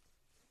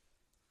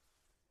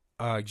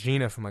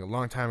Gina from like a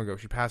long time ago,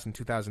 she passed in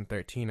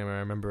 2013, and I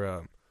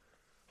remember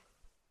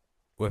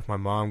with my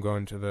mom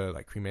going to the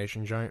like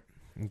cremation joint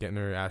and getting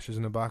her ashes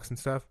in a box and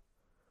stuff.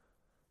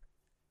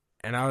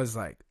 And I was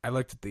like, I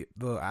looked at the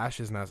little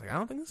ashes and I was like, I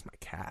don't think this is my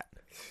cat.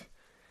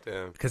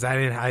 Damn. Because I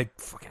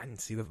didn't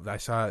see I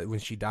saw it when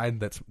she died.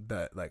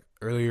 That like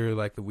earlier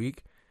like the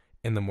week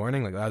in the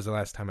morning, like that was the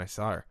last time I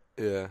saw her.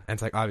 Yeah. And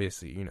it's like,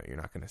 obviously, you're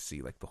not going to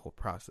see like the whole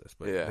process,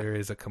 but there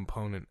is a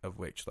component of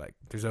which like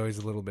there's always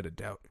a little bit of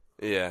doubt.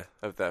 Yeah,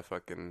 of that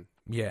fucking.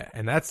 Yeah,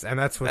 and that's what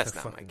that's the not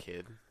fucking... my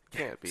kid.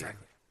 Can't be.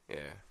 Exactly.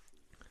 Yeah.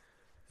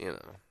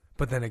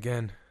 But then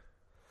again,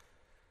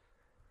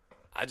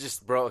 I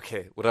just, bro.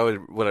 Okay, what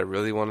I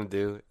really want to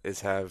do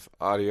is have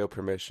audio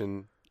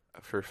permission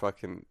for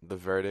fucking the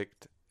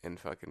verdict and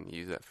fucking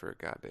use that for a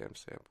goddamn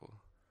sample.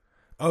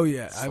 Oh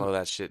yeah, slow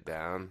that shit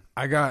down.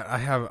 I've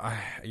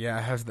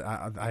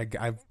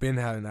been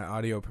having that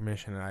audio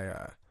permission.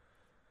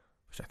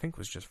 Which I think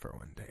was just for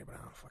one day, but I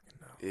don't fucking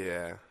know.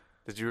 Yeah.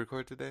 Did you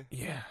record today?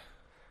 Yeah.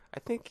 I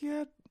think you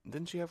had.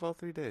 Didn't you have all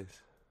 3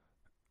 days?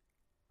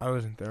 I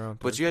wasn't there on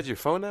Thursday. But you had your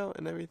phone out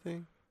and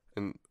everything,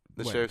 and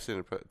the sheriff's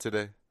in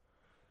today.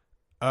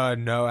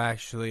 No,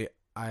 actually,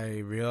 I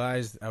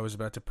realized I was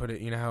about to put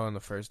it. You know how on the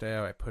first day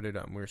I put it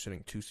on. We were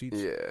sitting 2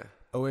 seats. Yeah.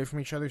 Away from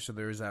each other, so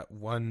there was that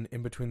one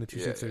in between the 2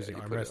 seats. There's the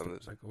armrest. It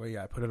was like, well,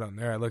 I put it on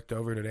there. I looked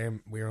over today, and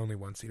we were only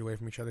 1 seat away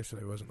from each other, so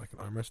there wasn't like an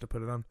armrest to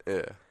put it on.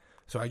 Yeah.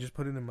 So I just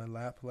put it in my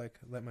lap, like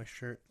let my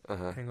shirt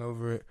hang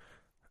over it.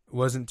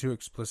 Wasn't too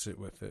explicit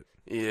with it.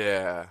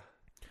 Yeah,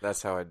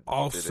 that's how I.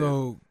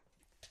 Also,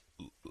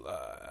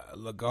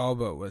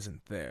 Lagalba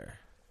wasn't there.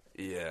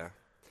 Yeah.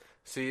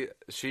 See,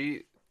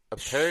 she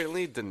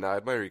apparently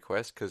denied my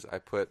request because I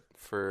put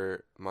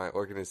for my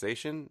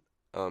organization.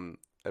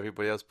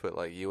 Everybody else put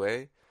like UA,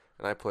 and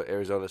I put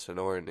Arizona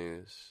Sonora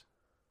News.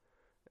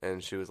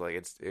 And she was like,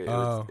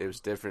 it was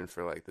different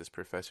for like this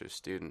professor's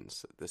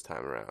students this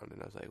time around.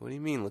 And I was like, what do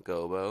you mean,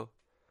 Lagobo?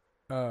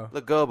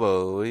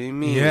 Lagobo, what do you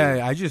mean?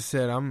 Yeah, I just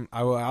said I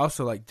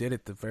also like did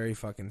it the very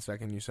fucking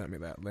second you sent me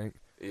that link.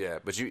 Yeah,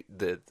 but you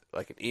did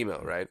like an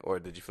email, right? Or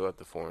did you fill out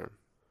the form?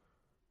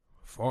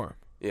 Form?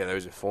 Yeah, there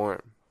was a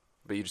form,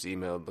 but you just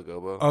emailed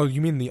Lagobo. Oh,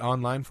 you mean the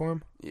online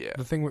form? Yeah.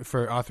 The thing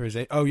for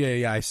authorization? Oh,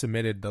 yeah, I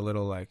submitted the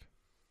little like...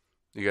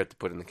 You got to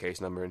put in the case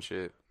number and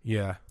shit?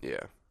 Yeah.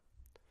 Yeah.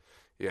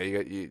 Yeah,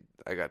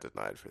 I got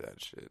denied for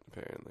that shit,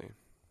 apparently.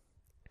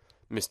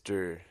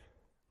 Mr.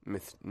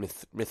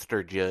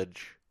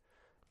 Judge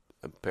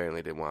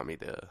apparently didn't want me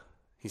to.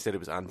 He said it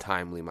was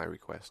untimely, my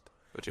request,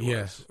 which it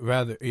was.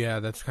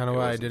 That's kind of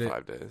why I did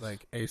 5 days.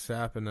 Like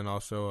ASAP, and then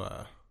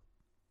also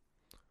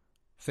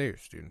say you're a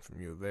student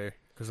from U of A,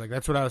 because like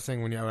that's what I was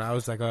saying when I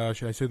was like,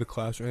 should I say the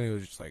class? And it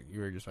was just like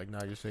you were just like, no,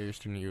 just say you're a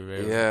student of U of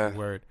A. Yeah, like,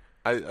 word.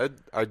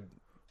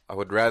 I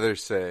would rather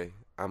say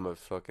I'm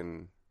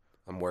working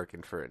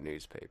for a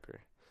newspaper.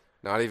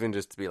 Not even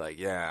just to be like,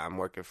 yeah, I'm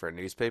working for a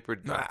newspaper,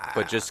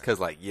 but just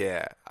because, like,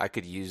 yeah, I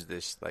could use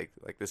this, like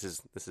this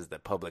is the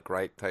public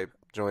right type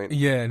joint.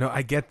 Yeah, no,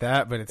 I get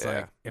that, but it's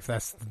like if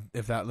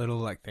that little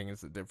like thing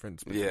is the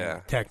difference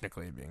between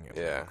technically being able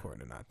to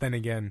record or not. Then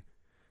again,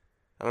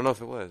 I don't know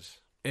if it was.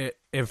 If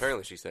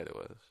apparently she said it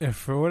was. If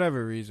for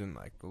whatever reason,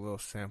 like the little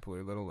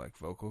sampler, little like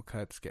vocal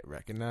cuts get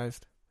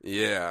recognized,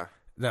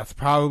 that's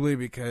probably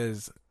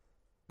because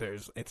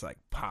it's like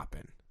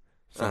popping.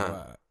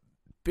 So.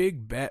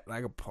 Big bet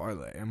like a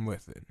parlay. I'm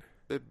with it.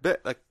 Big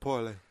bet like a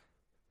parlay.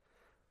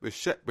 We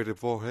shit with it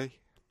for hey.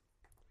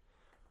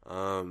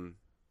 So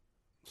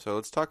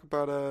let's talk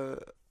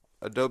about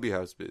Adobe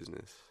House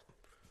business.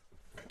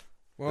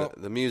 Well,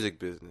 the music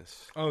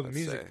business. Oh, the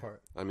music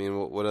part. I mean,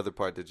 what other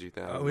part did you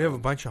think? We have a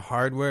bunch of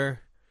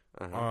hardware.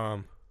 Like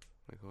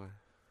what?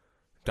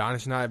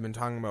 Donish and I have been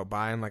talking about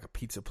buying like a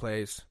pizza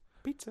place.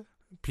 Pizza.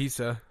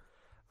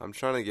 I'm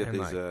trying to get and,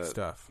 these like,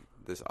 stuff.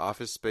 This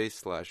office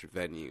space /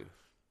 venue.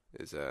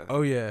 Is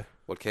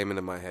what came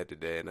into my head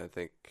today, and I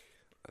think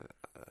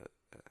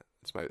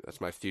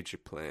that's my future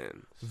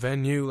plans.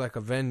 Venue, like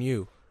a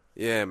venue.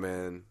 Yeah,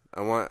 man.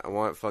 I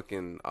want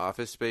fucking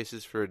office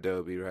spaces for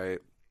Adobe, right?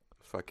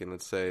 Fucking,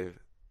 let's say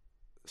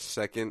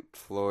second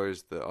floor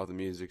is all the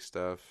music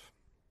stuff.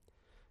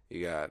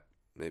 You got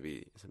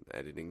maybe some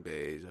editing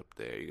bays up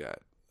there. You got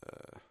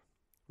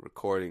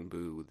recording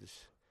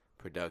booths,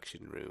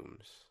 production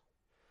rooms,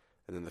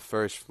 and then the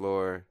first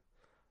floor.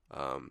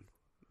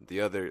 The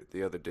other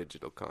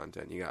digital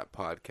content. You got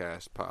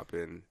podcasts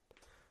popping.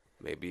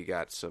 Maybe you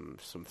got some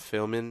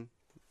filming,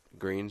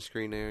 green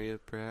screen area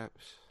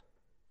perhaps.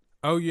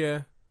 Oh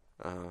yeah.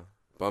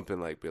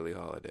 Bumping like Billie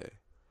Holiday.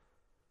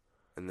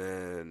 And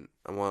then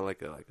I want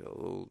like a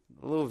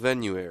little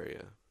venue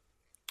area.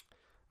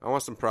 I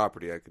want some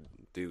property I could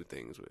do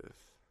things with.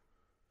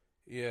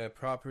 Yeah,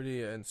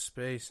 property and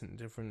space and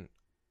different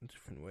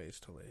ways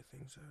to lay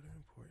things out are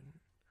important.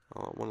 I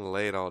want to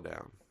lay it all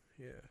down.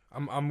 Yeah,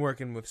 I'm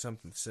working with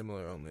something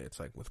similar, only it's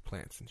like with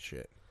plants and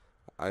shit.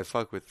 I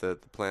fuck with the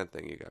plant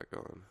thing you got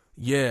going.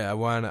 Yeah,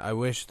 I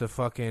wish the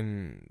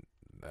fucking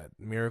that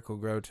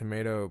Miracle-Gro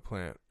tomato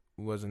plant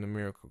wasn't a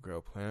Miracle-Gro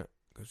plant,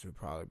 because it would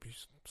probably be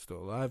still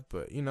alive.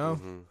 But you know,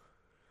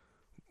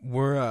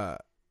 we're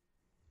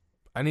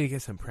I need to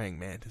get some praying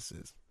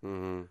mantises.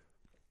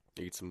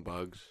 Eat some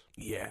bugs.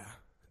 Yeah,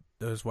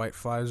 those white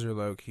flies are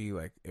low key.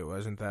 Like it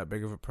wasn't that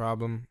big of a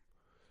problem.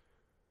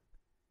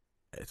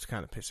 It's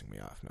kind of pissing me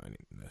off now.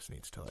 This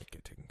needs to like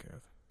get taken care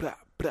of. Blah,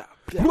 blah,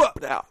 blah,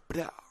 blah,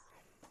 blah.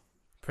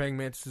 Praying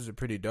mantises are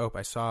pretty dope.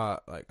 I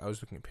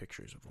was looking at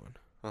pictures of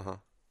one.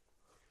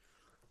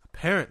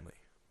 Apparently,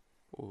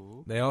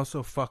 they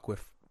also fuck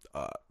with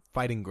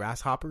fighting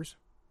grasshoppers.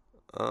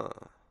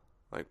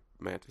 Like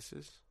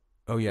mantises?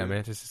 Oh yeah,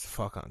 mantises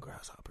fuck on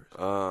grasshoppers.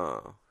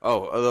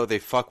 Although they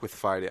fuck with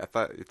fighting. I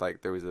thought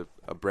like there was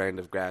a brand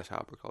of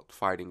grasshopper called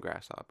fighting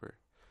grasshopper.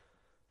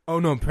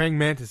 Oh no, praying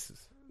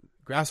mantises.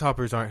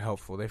 Grasshoppers aren't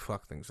helpful. They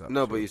fuck things up.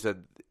 No, but you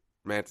said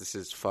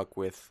mantises fuck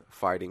with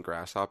fighting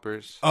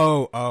grasshoppers.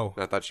 Oh.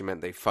 And I thought you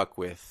meant they fuck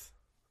with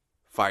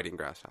fighting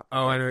grasshoppers.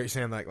 Oh, I know what you're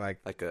saying.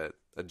 Like a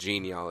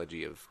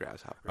genealogy of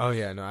grasshoppers. Oh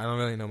yeah, no, I don't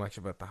really know much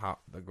about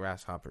the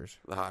grasshoppers.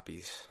 The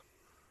hoppies.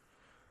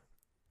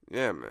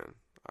 Yeah, man.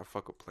 I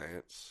fuck with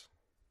plants.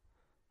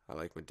 I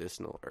like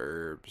medicinal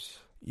herbs.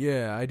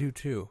 Yeah, I do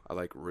too. I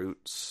like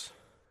roots.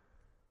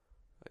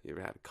 You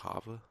ever had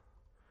kava?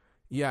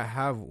 Yeah, I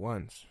have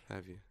once.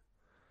 Have you?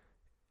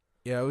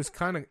 Yeah, it was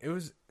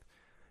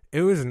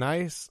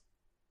nice.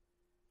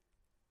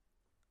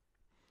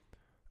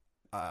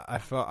 I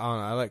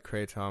like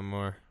Kratom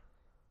more.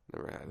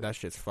 Never had it. That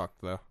shit's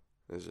fucked though.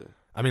 Is it?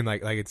 I mean,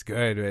 like it's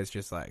good, but it's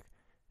just like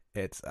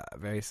it's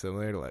very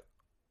similar to like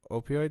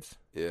opioids.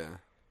 Yeah.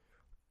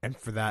 And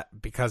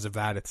because of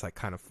that, it's like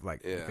kind of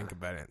like you think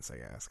about it, and it's like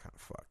it's kind of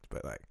fucked.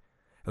 But like,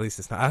 at least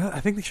it's not. I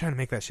think they're trying to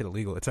make that shit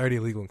illegal. It's already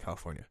illegal in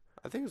California.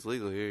 I think it's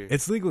legal here.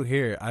 It's legal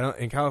here.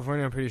 In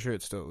California, I'm pretty sure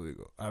it's still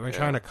illegal. I've been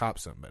trying to cop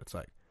some, but it's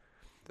like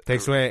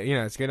takes away.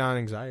 It's getting on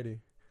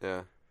anxiety.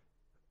 Yeah.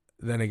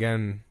 Then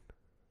again,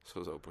 so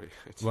is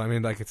opioids. Well, I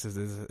mean, like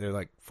they're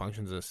like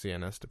functions as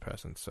CNS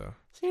depressants. So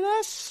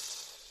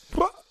CNS.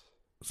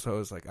 so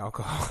is like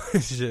alcohol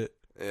and shit.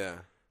 Yeah.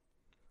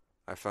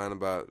 I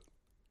found out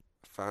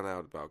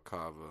about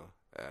Kava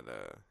at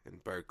in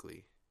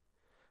Berkeley.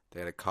 They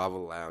had a Kava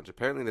lounge.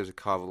 Apparently there's a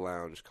Kava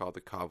lounge called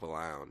the Kava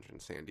Lounge in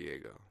San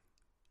Diego.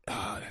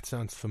 Oh, that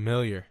sounds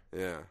familiar.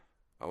 Yeah.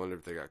 I wonder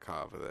if they got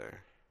Kava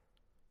there.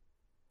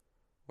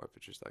 Or if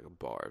it's just like a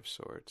bar of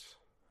sorts.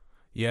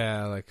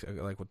 Yeah, like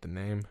with the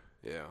name.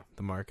 Yeah.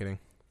 The marketing.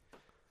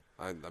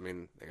 I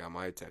mean, they got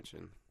my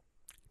attention.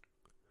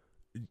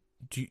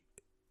 Do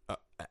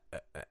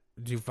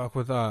you fuck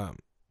with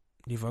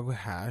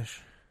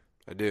hash?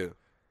 I do.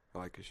 I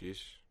like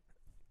hashish.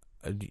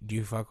 Do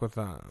you fuck with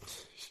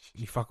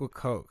you fuck with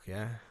Coke?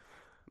 Yeah.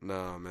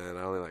 No, man,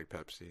 I only like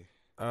Pepsi.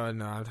 Oh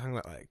no, I'm talking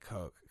about like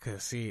Coke.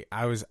 Cause see,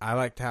 I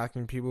like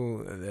talking to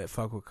people that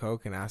fuck with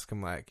Coke and ask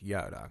them like,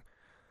 yo, dog,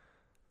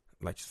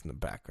 like just in the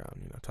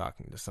background, you know,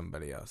 talking to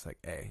somebody else, like,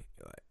 hey,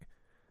 you're like,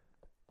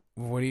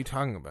 what are you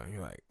talking about? And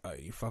you're like, oh,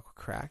 you fuck with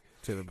crack?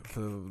 For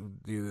the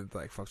dude that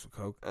like fucks with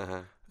Coke.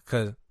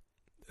 Cause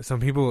some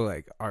people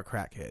like are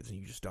crackheads and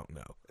you just don't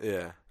know.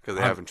 Yeah, because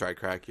they haven't tried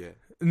crack yet.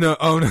 No,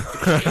 oh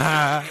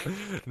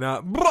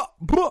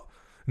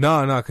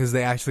no, no, because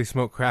they actually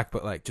smoke crack,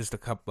 but like just a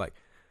couple, like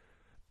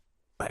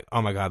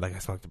oh my god, like I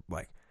smoked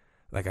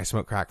I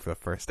smoked crack for the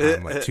first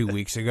time like 2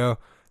 weeks ago,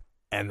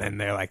 and then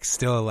they're like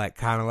still like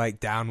kind of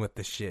like down with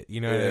the shit, you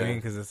know what I mean?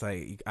 Because it's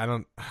like I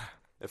don't.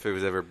 If it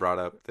was ever brought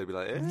up, they'd be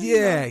like,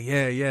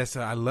 yeah.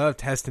 So I love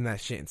testing that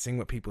shit and seeing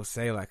what people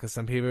say, like, because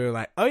some people are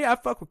like, oh yeah, I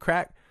fuck with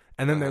crack,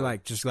 and then they're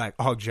like just like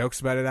all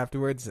jokes about it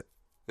afterwards.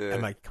 Yeah.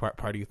 And like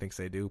part of you thinks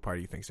they do, part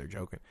of you thinks they're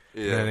joking.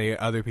 Yeah. And then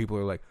other people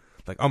are like,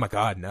 oh my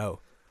god, no.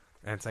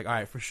 And it's like, all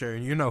right, for sure,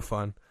 you're no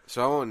fun.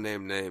 So I won't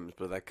name names,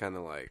 but that kind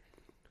of like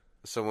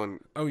someone.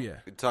 Oh yeah.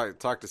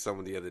 Talked to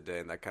someone the other day,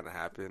 and that kind of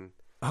happened.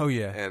 Oh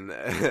yeah. And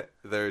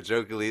they were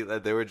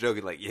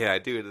joking like, yeah, I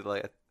do it.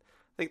 Like I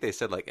think they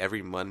said like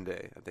every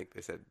Monday. I think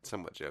they said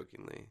somewhat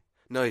jokingly.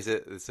 No,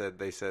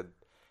 they said,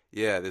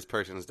 yeah, this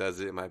person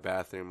does it in my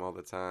bathroom all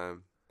the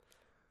time.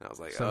 And I was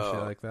like, some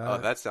shit like that. Oh,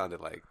 that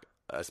sounded like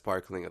a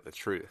sparkling of the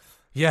truth.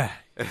 Yeah,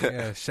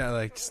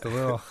 like just a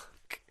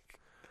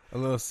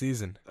little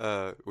season.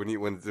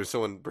 When there's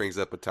someone brings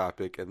up a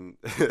topic and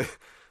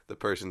the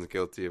person's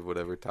guilty of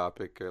whatever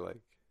topic or like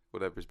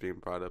whatever's being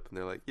brought up, and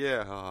they're like,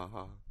 yeah, ha ha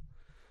ha.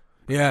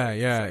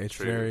 Yeah, it's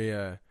true?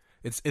 Very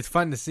it's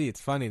fun to see.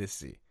 It's funny to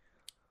see.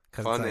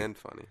 Fun and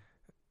funny.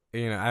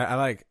 You know,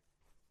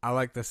 I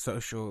like the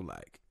social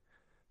like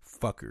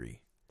fuckery.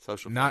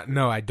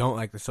 I don't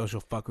like the social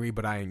fuckery,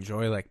 but I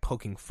enjoy like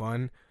poking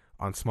fun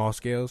on small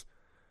scales,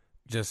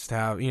 just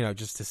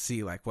to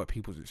see like what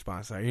people's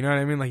responses are. You know what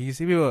I mean? Like you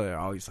see people that are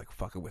always like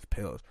fucking with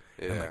pills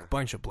and like a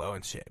bunch of blow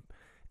and shit,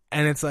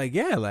 and it's like,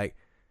 yeah, like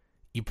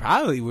you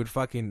probably would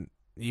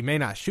you may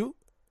not shoot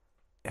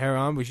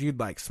heroin, but you'd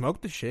like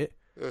smoke the shit.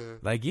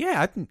 Like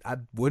yeah, I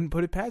wouldn't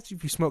put it past you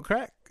if you smoke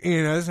crack.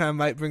 You know, so I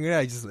might bring it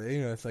out. Just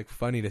it's like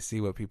funny to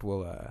see what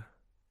people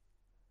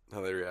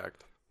how they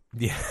react.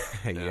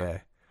 Yeah.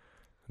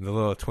 The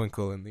little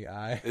twinkle in the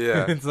eye.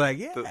 Yeah. It's like,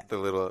 the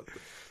little.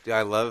 Yeah,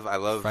 I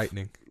love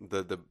frightening.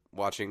 The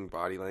watching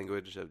body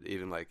language,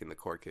 even like in the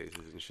court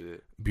cases and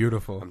shit.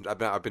 Beautiful.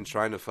 I've been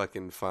trying to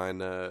fucking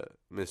find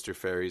Mr.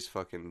 Ferry's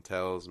fucking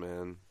tells,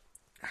 man.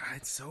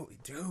 It's so,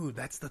 dude,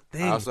 that's the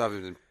thing. I also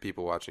haven't been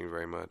people watching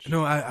very much.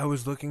 No, I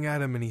was looking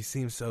at him and he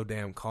seems so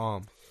damn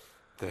calm.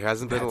 There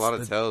hasn't been a lot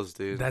of tells,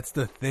 dude. That's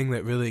the thing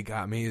that really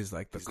got me is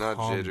like the He's not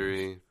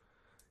jittery.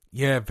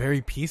 Yeah,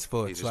 very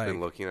peaceful. He's just been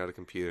looking at a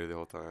computer the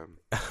whole time.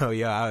 Oh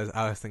yeah,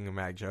 I was thinking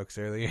Mac jokes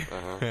earlier.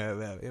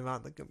 About him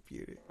on the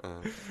computer.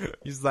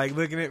 He's like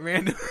looking at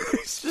random.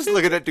 Just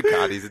looking at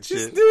Ducatis and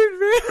shit.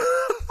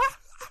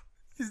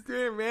 He's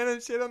doing random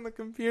shit on the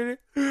computer.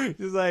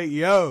 Just like,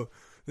 yo,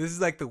 this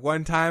is like the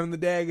one time in the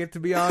day I get to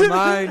be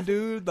online,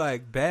 dude.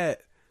 Like,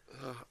 bet.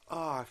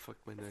 I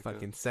fucked my neck.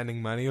 Fucking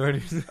sending money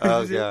orders.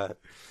 Oh god.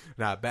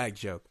 Nah, bad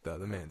joke though.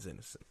 The man's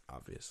innocent,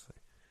 obviously.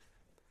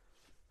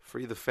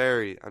 Free the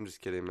ferry. I'm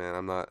just kidding, man.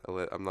 I'm not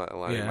aligning myself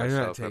at all. I'm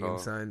not taking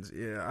signs.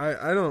 Yeah,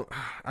 I don't.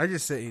 I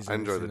just say he's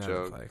innocent. I enjoy the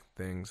joke. Like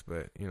things,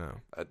 but you know,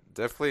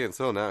 definitely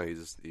until now,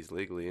 he's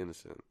legally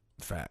innocent.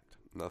 Fact.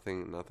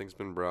 Nothing's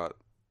been brought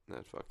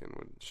that fucking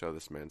would show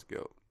this man's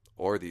guilt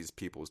or these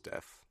people's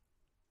death.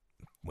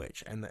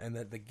 Which and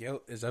that the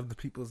guilt is of the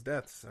people's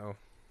death. So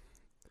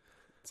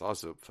it's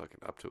also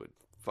fucking up to a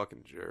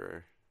fucking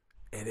juror.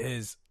 It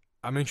is.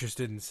 I'm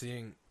interested in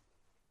seeing.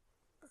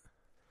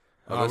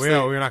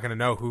 We're not gonna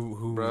know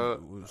who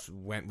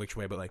went which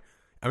way, but like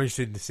I'm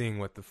interested in seeing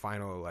what the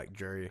final like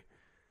jury,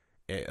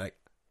 like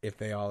if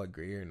they all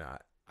agree or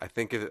not. I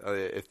think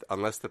if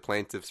unless the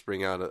plaintiffs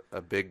bring out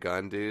a big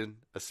gun, dude,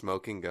 a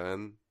smoking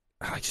gun,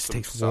 it just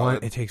takes solid.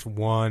 One. It takes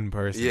one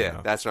person.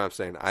 Yeah, that's what I'm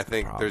saying. I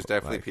think there's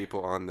definitely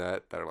people on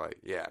that are like,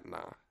 yeah,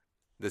 nah,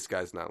 this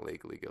guy's not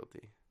legally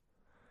guilty.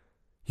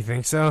 You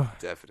think so?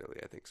 Definitely,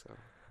 I think so.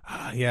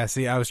 Yeah.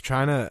 See, I was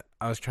trying to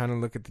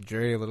look at the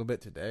jury a little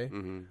bit today.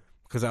 Mm-hmm.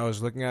 Because I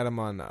was looking at them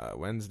on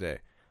Wednesday,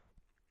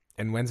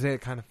 and Wednesday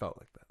it kind of felt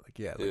like that. Like,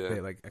 they,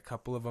 like a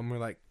couple of them were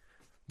like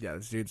yeah,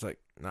 this dude's like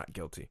not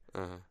guilty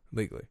Uh-huh.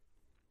 legally.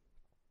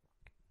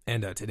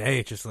 And today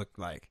it just looked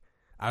like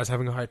I was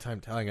having a hard time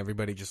telling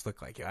everybody. Just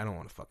looked like, I don't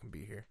want to fucking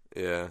be here.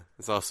 Yeah,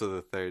 it's also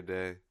the third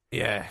day.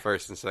 Yeah,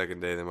 First and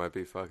second day, they might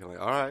be fucking like,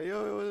 all right,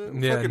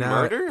 Yeah, fucking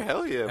now- murder,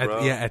 hell yeah, bro.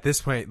 at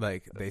this point,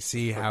 like they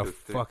see how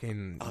Fuck the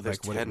fucking Oh, there's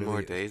like what 10 it more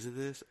really days of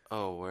this.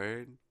 Oh,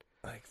 word.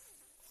 Like,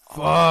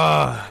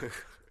 fuck.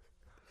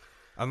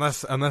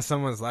 Unless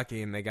someone's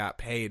lucky and they got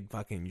paid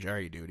fucking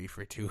jury duty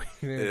for 2 weeks.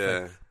 Yeah.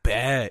 Like,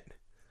 bet.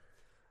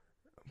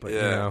 But Yeah.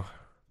 you know,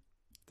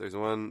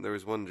 There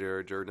was one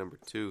juror number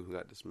 2, who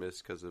got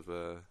dismissed because of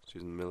she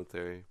was in the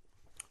military.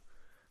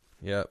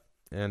 yep.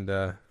 And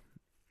the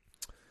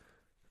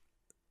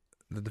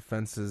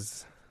defense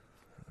is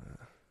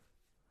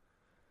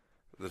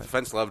The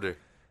defense loved her.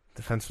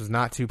 defense was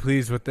not too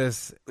pleased with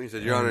this. He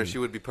said, Your Honor, she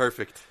would be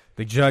perfect.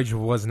 The judge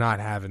was not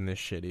having this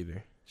shit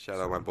either. Shout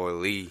out my boy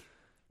Lee.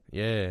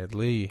 Yeah,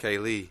 Lee. K.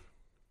 Lee.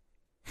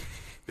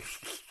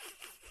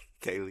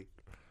 Kaylee.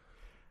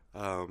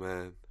 Oh,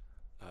 man.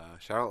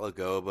 Shout out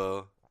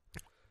Lagobo.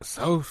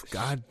 So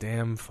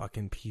goddamn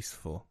fucking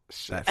peaceful,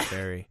 that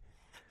ferry.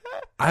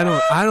 I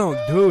don't,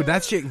 dude.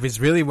 That shit was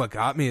really what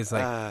got me. Is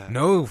like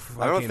no.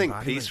 Fucking I don't think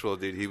body peaceful,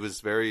 dude. He was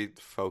very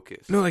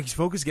focused. No, like he's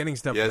focused getting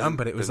stuff He done, hasn't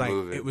but it was been like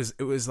moving.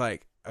 it was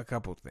like a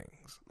couple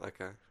things.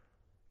 Okay.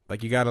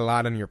 Like you got a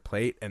lot on your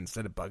plate, and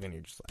instead of bugging,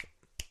 you're just like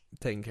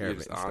taking care You're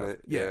of it. just and on stuff.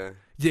 it.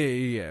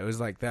 Yeah. It was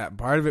like that.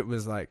 Part of it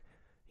was like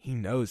he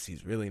knows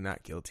he's really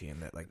not guilty,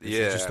 and that like this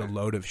is just a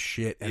load of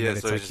shit, and that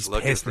it's so like he's he's just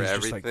looking pissed, for and he's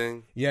just like,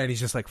 everything. yeah, and he's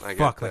just like, I get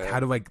fuck, like that. how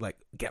do I like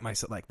get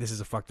myself like this is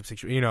a fucked up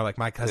situation, you know, like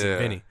my cousin Yeah.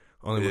 Vinny,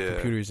 only with Yeah.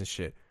 computers and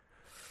shit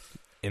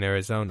in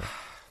Arizona.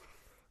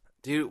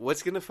 Dude,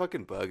 what's gonna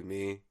fucking bug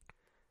me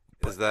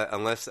is that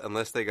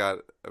unless they got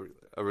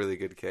a really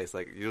good case,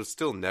 like you'll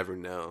still never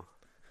know.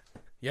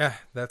 Yeah,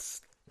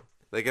 that's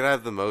They could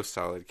have the most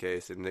solid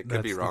case, and it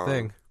could be the wrong.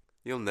 thing.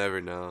 You'll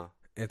never know.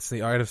 It's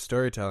the art of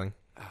storytelling.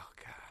 Oh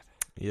God,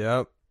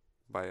 Yep.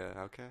 by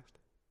Outcast.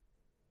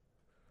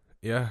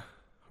 Yeah.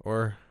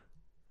 Or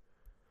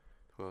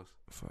Who else?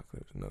 fuck,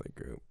 there's another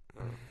group.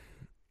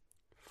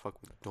 Fuck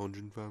with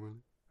Dungeon Family.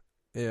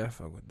 Yeah,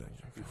 fuck with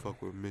Dungeon. You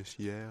fuck with Miss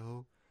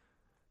Yale.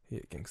 Yeah,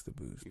 Gangsta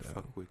Booze. You dog.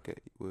 fuck with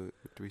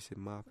 3-Cent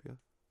Mafia.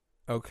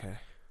 Okay.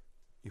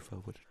 You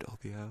fuck with the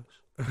Dolby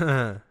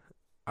House.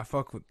 I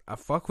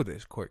fuck with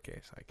this court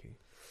case, Ike.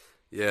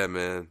 Yeah,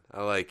 man,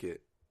 I like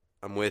it.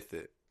 I'm with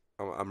it.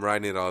 I'm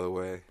riding it all the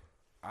way.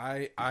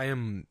 I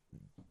am.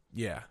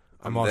 Yeah,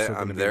 I'm also. there, gonna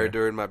I'm be there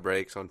during my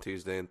breaks on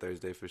Tuesday and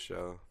Thursday for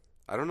show.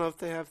 I don't know if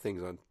they have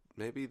things on.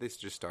 Maybe they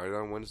just started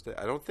on Wednesday.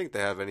 I don't think they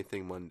have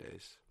anything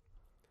Mondays.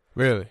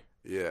 Really?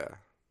 Yeah,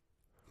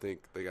 I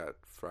think they got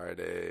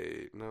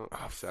Friday. No,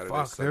 Saturday.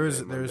 Fuck, Sunday,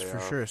 there's Monday for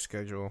off. sure a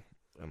schedule.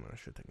 I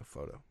should take a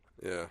photo.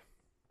 Yeah.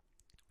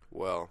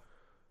 Well,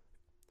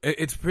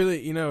 It's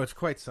really, it's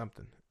quite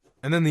something.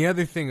 And then the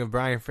other thing of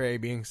Brian Ferry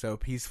being so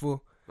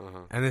peaceful,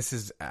 and this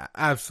is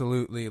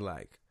absolutely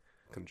like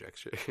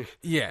conjecture.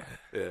 yeah,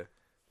 Yeah,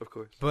 of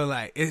course. but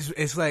like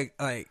it's like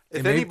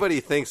If anybody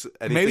thinks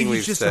anything maybe he's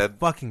we've just said, a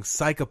fucking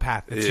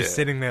psychopath that's Yeah. just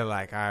sitting there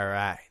like, all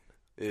right,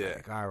 yeah,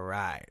 like, all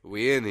right,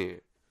 we in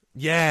here.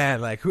 yeah,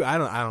 like who I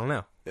don't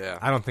know. Yeah,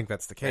 I don't think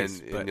that's the case,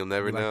 And but you'll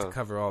never we like know. to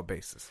cover all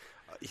bases.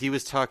 he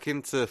was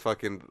talking to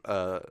fucking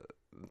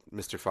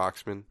Mr.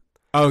 Foxman,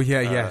 Oh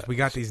yeah. We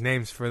got these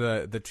names for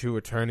the two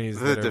attorneys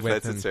the that are with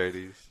defense him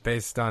attorneys.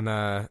 based on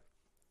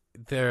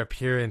their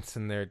appearance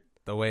and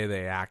the way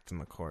they act in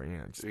the court.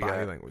 Just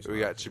body language. We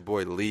got your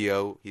boy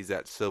Leo. He's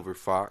at Silver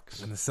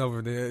Fox. And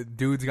the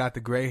dude's got the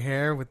gray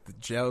hair with the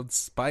gelled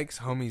spikes.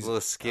 Homie's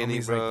Little skinny,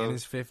 homie's bro. like in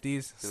his 50s,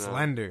 You know?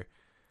 slender.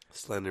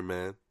 Slender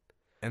man.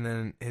 And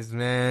then his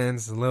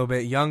man's a little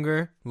bit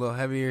younger, a little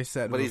heavier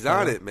set. But of a he's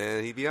on photo. it,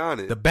 man. He be on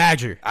it. The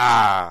Badger.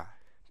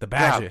 The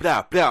Badger.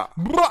 Blah, blah,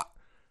 blah.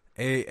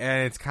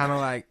 And it's kind of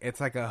like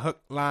it's like a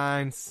hook,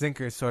 line,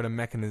 sinker sort of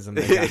mechanism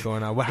they got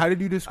going on. Well, how did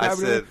you describe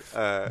I it?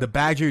 said, The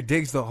Badger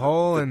digs the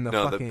hole and the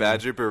fucking... the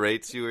Badger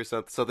berates you or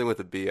something with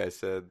a B. I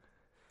said,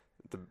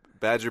 the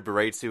Badger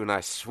berates you and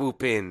I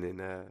swoop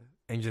in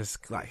and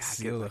just like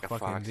seal like the a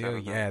fucking fox, I deal.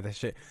 don't know. Yeah, that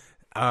shit.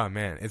 Oh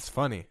man, it's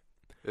funny.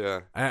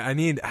 yeah. I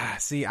need.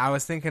 See, I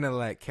was thinking of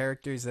like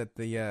characters that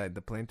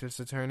the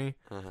plaintiff's attorney,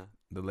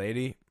 the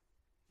lady,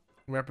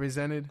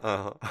 represented.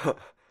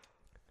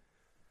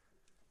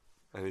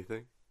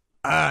 Anything?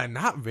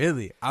 Not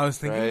really. I was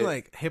thinking Right.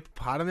 like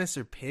hippopotamus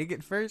or pig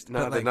at first. No,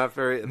 but, they're like, not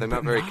very. They're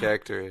not very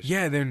characterish.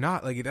 Yeah, they're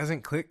not. Like it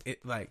doesn't click.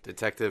 It like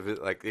Detective,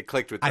 it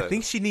clicked with. I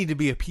think she needed to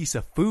be a piece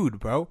of food,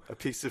 bro. a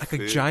piece of Like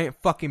food. a giant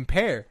fucking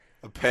pear.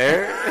 A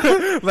pear.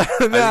 Like,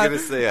 I was gonna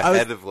say a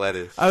head of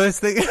lettuce. I was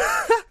thinking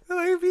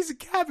like a piece of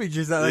cabbage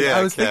or something. Like, Yeah,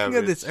 I was thinking of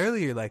cabbage. this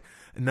earlier. Like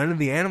none of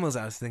the animals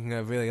I was thinking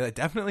of really. Like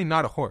definitely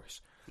not a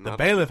horse. The Not-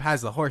 bailiff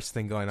has the horse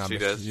thing going on. She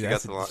but does. She got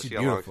that's- the long, she's she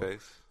got a long beautiful.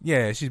 face.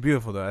 Yeah, she's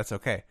beautiful though. That's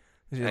okay.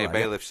 She's Hey, like-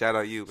 bailiff, shout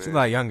out you, She's a man.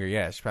 lot younger.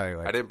 Yeah, she's probably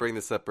like I didn't bring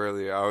this up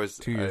earlier. I was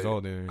 2 years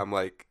older. I'm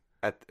like,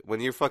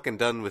 when you're fucking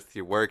done with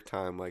your work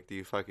time, like, do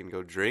you fucking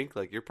go drink?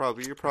 Like, you're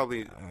probably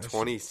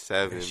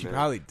 27. She man.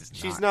 probably does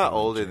She's not not go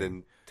older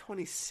drink. than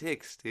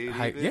 26, dude.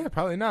 Yeah,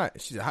 probably not.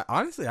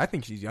 Honestly, I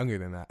think she's younger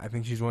than that. I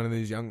think she's one of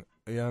these young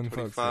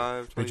folks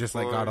that just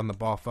like got on the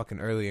ball fucking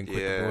early and quit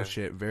the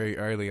bullshit very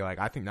early. Like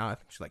I think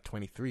she's like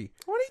 23.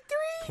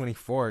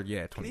 24,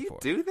 yeah, 24.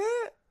 Can you do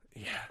that?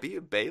 Yeah. Be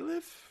a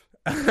bailiff?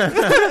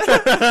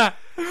 Let's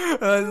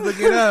look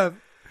it up.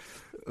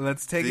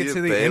 Let's take it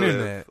to the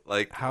internet.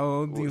 Like, how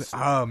old do you...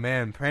 Oh,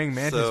 man. Praying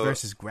mantis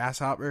versus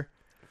grasshopper.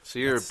 So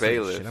you're a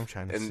bailiff. Shit I'm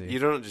trying to see. You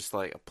don't just,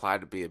 like, apply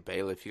to be a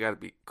bailiff. You got to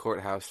be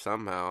courthouse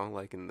somehow,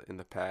 like in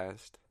the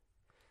past.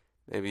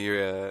 Maybe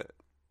you're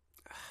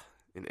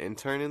an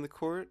intern in the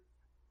court?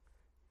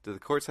 Do the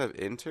courts have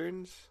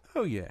interns?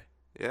 Oh, yeah.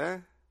 Yeah?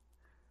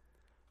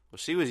 Well,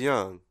 she was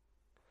young.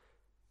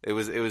 It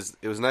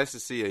was nice to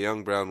see a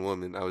young brown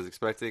woman. I was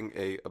expecting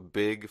a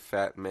big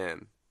fat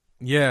man.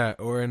 Yeah,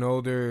 or an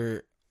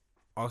older,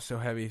 also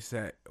heavy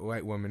set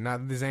white woman. Not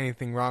that there's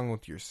anything wrong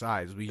with your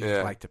size. We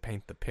just like to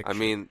paint the picture. I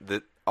mean,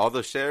 all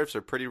the sheriffs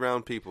are pretty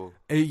round people.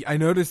 I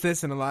noticed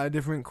this in a lot of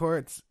different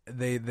courts.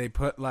 They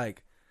put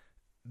like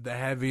the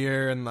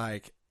heavier and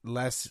like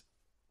less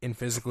in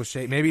physical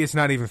shape. Maybe it's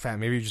not even fat.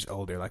 Maybe you're just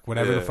older. Like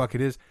whatever the fuck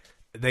it is.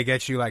 They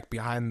get you like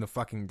behind the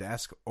fucking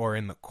desk or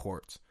in the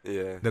courts.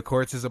 Yeah. The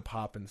courts is a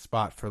popping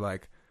spot for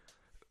like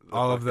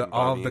all of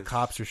the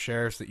cops or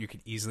sheriffs that you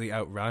could easily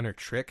outrun or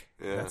trick.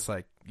 Yeah. That's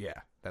like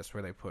that's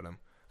where they put them.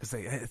 Cuz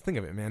think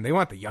of it, man. They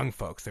want the young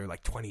folks. They're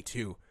like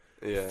 22.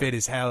 Yeah. Fit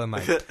as hell and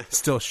like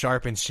still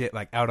sharp and shit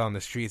like out on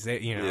the streets.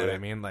 You know what I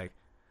mean? Like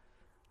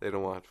they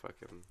don't want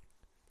fucking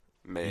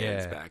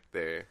mans back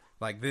there.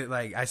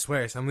 Like I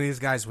swear, some of these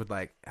guys would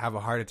like have a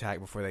heart attack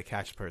before they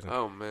catch a person.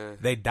 Oh man,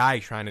 they die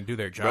trying to do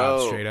their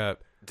job straight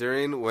up.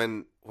 During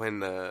when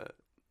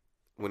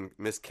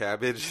Miss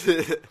Cabbage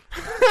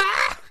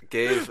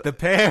gave the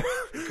pear,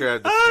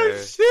 grabbed the pear.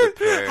 Shit!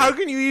 The pear. How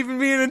can you even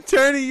be an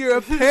attorney? You're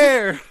a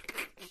pear.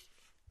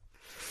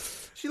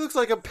 She looks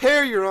like a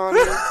pear, Your Honor.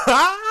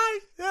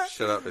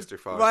 Shut up, Mr.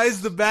 Fox. Why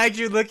is the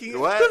badger looking?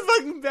 What? The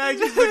fucking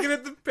badger's looking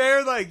at the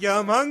pear like, yo,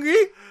 I'm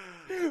hungry.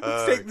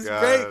 Let's take this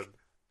break.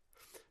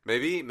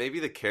 Maybe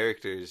the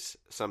characters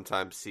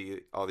sometimes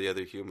see all the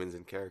other humans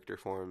in character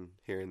form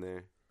here and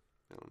there.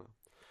 I don't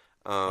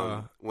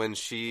know.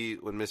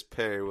 When Miss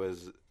Pear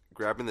was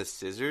grabbing the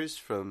scissors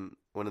from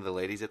one of the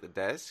ladies at the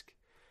desk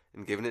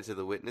and giving it to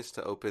the witness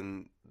to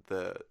open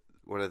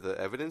one of the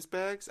evidence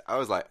bags, I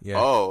was like,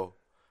 oh,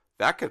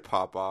 that could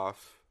pop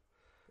off.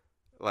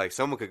 Like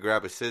someone could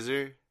grab a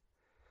scissor.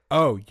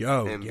 Oh,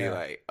 and be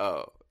like,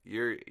 oh,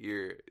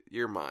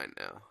 you're mine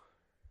now.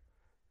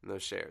 And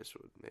those sheriffs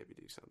would maybe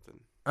do something.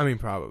 I mean,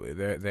 probably.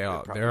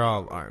 They're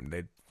all armed.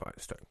 They'd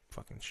start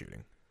fucking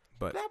shooting.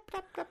 But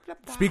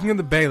speaking of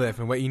the bailiff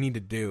and what you need to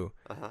do,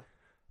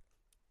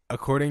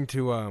 according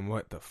to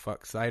what the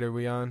fuck site are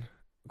we on?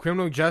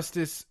 Criminal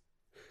Justice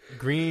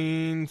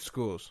Green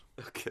Schools.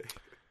 Okay.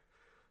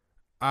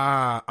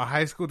 A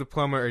high school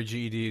diploma or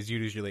GED is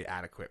usually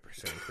adequate for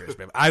certain careers.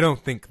 But I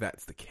don't think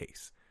that's the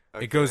case.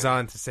 Okay. It goes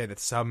on to say that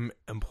some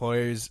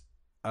employers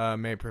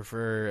may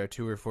prefer a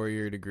 2 or 4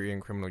 year degree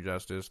in criminal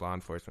justice, law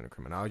enforcement, or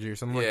criminology, or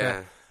something like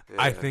that. Yeah.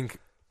 I think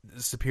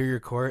the Superior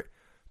Court,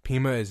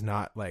 Pima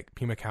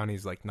County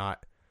is like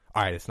not.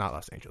 All right, it's not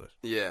Los Angeles.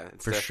 Yeah,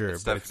 for sure.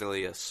 It's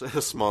definitely a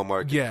small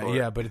market. Yeah, court.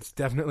 Yeah, but it's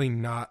definitely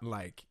not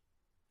like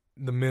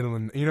the middle,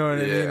 and you know what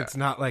I mean. It's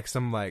not like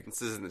some like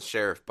this isn't the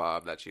Sheriff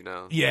Bob that you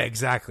know. Yeah,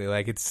 exactly.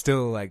 Like it's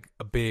still like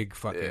a big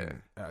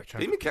fucking.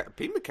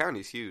 Pima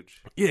County's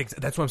huge. Yeah,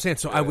 that's what I'm saying.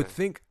 So I would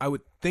think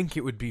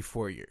it would be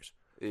 4 years.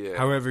 Yeah.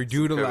 However,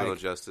 due to criminal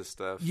justice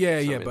stuff.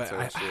 Yeah, but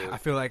I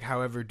feel like,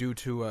 however, due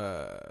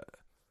to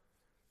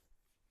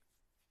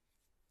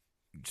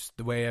just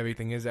the way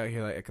everything is out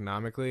here, like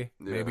economically,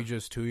 maybe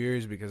just 2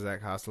 years because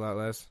that costs a lot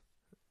less.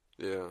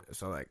 Yeah.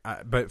 So like,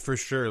 but for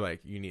sure, like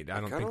you need. I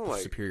don't think the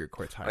Superior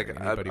Court's hiring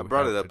anybody. I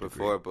brought it up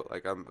before, but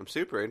like I'm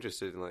super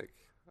interested in like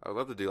I would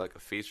love to do like a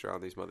feature on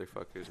these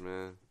motherfuckers,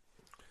 man.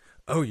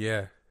 Oh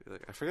yeah.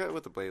 Like I forgot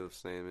what the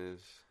bailiff's name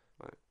is.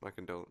 My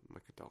condolences.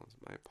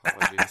 My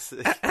apologies.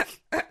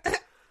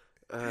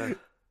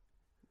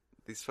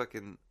 These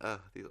fucking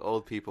these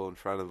old people in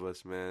front of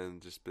us, man,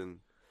 just been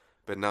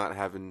not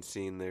having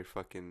seen their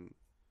fucking,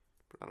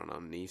 I don't know,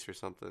 niece or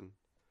something.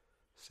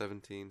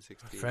 17,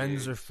 16 friends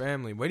years. Or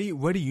family. What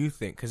do you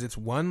think? Because it's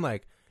one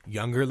like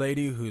younger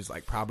lady who's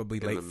like probably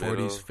late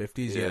 40s,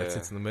 50s, that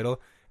sits in the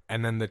middle,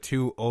 and then the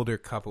two older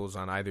couples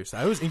on either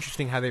side. It was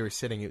interesting how they were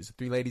sitting. It was the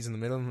 3 ladies in the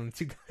middle and the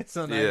 2 guys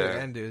on either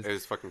end. It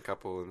was fucking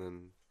couple, and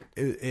then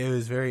it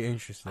was very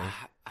interesting.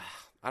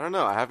 I don't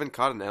know. I haven't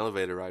caught an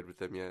elevator ride with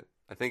them yet.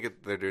 I think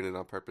they're doing it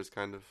on purpose,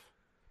 kind of.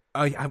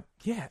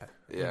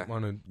 Yeah.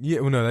 Well, no,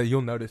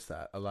 you'll notice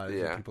that a lot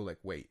of people like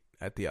wait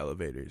at the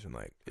elevators and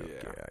like,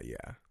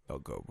 they'll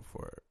go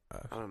before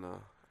us. I don't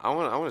know. I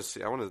want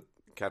to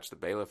catch the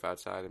bailiff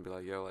outside and be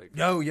like, yo,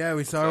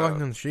 we saw her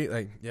walking on the street.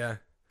 Like, yeah,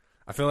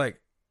 I feel like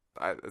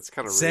it's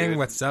kind of saying weird.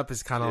 What's up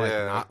is kind of like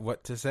not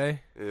what to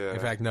say. Yeah. In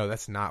fact, no,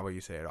 that's not what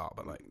you say at all.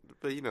 But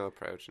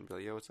approach and be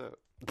like, yo, what's up?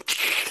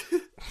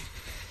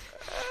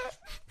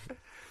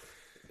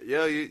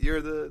 Yo,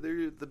 you're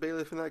the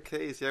bailiff in that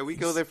case. Yeah, we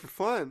go there for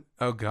fun.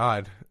 Oh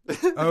God.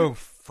 Oh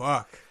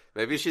fuck.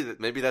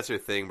 Maybe that's her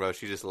thing, bro.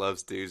 She just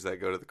loves dudes that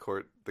go to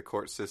the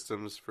court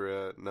systems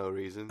for no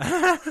reason,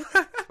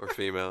 or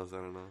females. I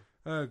don't know.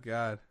 Oh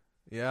God.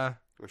 Yeah.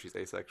 Or she's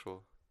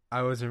asexual.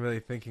 I wasn't really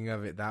thinking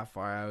of it that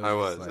far. I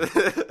was.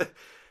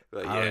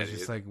 I was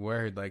just like,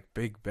 word, like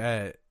big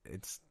bet.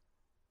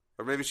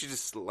 Or maybe she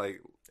just likes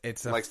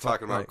likes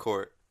talking about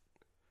court.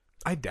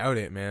 I doubt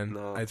it, man.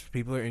 No. If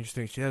people are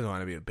interested, she doesn't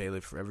want to be a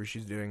bailiff forever.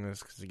 She's doing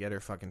this to get her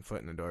fucking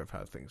foot in the door of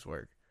how things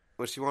work.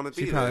 What she want to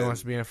be? She probably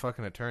wants to be a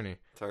fucking attorney.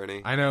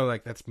 I know,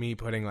 like that's me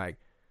putting like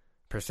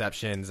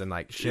perceptions and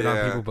like shit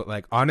on people, but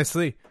like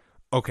honestly,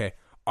 okay,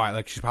 all right,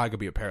 like she's probably gonna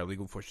be a paralegal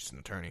before she's an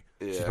attorney.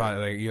 Yeah. She's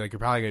probably you're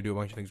probably gonna do a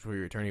bunch of things before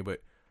you're an attorney,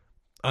 but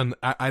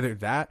either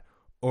that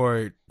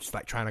or just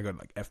like trying to go to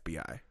like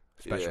FBI.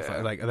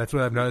 Like that's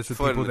what I've noticed with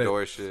people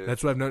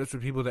that's what I've noticed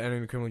with people that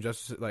enter the criminal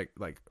justice like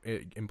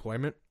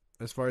employment.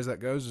 As far as that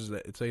goes, is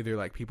that it's either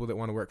like people that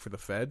want to work for the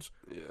feds,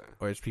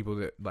 or it's people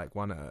that like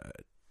want to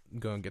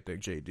go and get their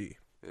JD.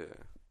 Yeah,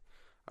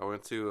 I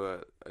went to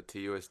a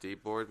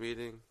TUSD board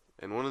meeting,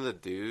 and one of the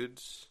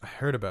dudes, I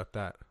heard about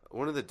that.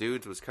 One of the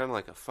dudes was kind of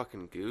like a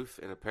fucking goof,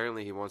 and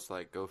apparently he wants to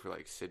like go for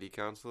like city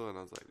council. And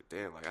I was like,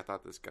 damn, like I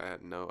thought this guy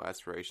had no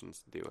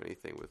aspirations to do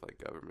anything with like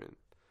government.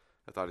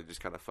 I thought he'd just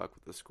kind of fuck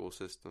with the school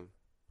system.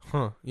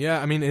 Huh? Yeah,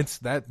 I mean, it's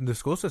that the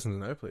school system's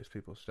another place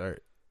people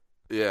start.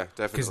 Yeah,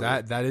 definitely.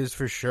 Because that is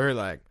for sure,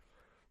 like,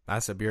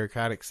 that's a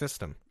bureaucratic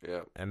system. Yeah.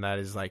 And that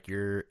is, like,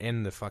 you're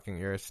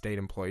a state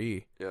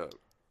employee. Yeah.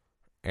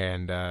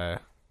 And,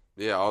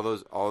 yeah,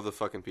 all the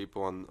fucking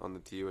people on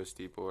the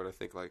TUSD board, I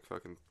think, like,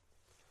 fucking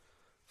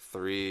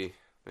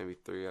maybe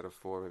 3 out of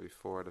 4, maybe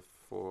 4 out of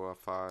 4 or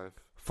 5.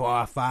 4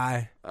 or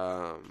 5.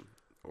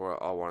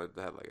 Or all wanted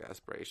to have, like,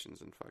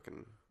 aspirations and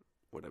fucking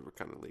whatever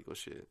kind of legal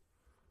shit.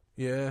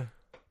 Yeah.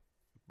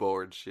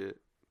 Board shit.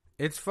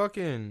 It's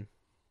fucking...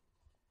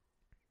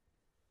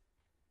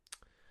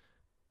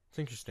 It's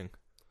interesting.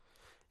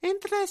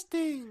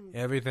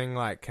 Everything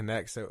like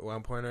connects at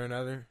one point or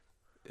another.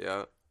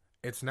 Yeah.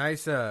 It's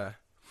nice. I'll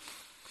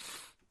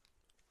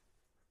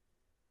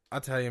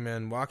tell you,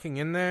 man. Walking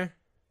in there,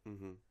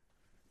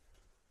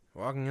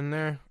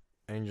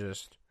 and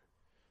just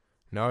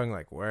knowing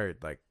like word,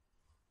 like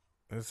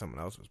this is someone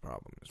else's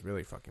problem is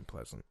really fucking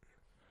pleasant.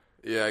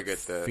 Yeah, I get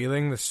that.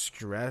 Feeling the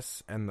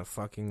stress and the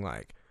fucking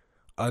like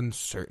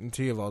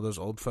uncertainty of all those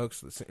old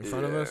folks that sit in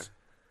front of us.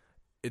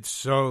 It's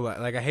so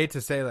like I hate to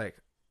say like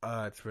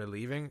it's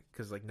relieving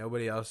because like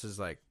nobody else is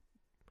like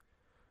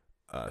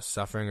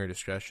suffering or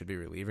distress should be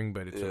relieving,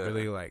 but it's a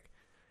really like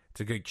it's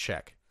a good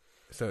check,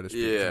 so to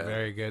speak. It's a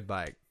very good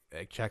like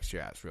it checks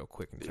your ass real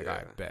quick and it's like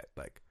I bet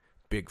like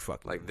big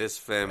fucking like this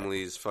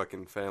family's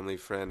fucking family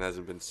friend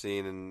hasn't been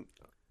seen in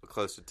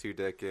close to 2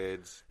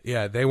 decades.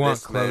 Yeah, they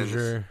want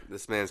closure.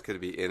 This man's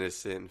could be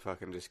innocent and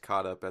fucking just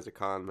caught up as a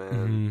con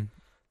man.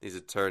 These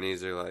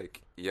attorneys are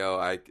like, yo,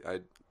 I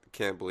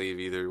can't believe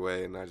either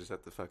way, and I just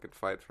have to fucking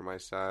fight for my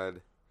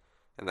side.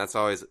 And that's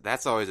always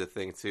a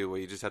thing too, where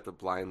you just have to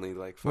blindly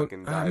like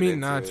fucking. Dive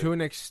into it. To an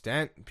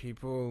extent,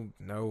 people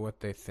know what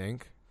they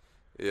think.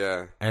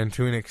 Yeah, and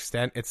to an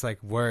extent, it's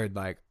like word,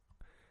 like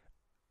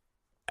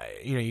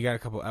you got a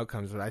couple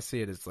outcomes, but I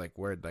see it as like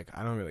word, like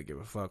I don't really give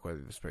a fuck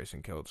whether this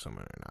person killed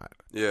someone or not.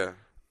 Yeah,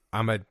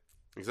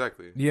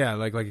 exactly. Yeah,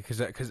 like because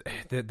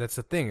that's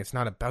the thing. It's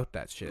not about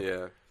that shit.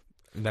 Yeah.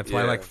 And that's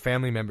why, like,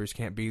 family members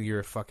can't be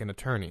your fucking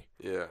attorney.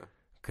 Yeah.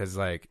 Because,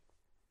 like,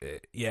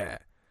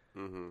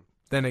 Mm-hmm.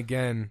 Then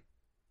again,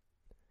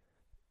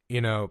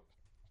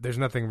 there's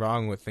nothing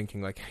wrong with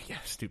thinking, like, yeah,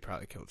 this dude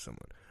probably killed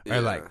someone. Yeah.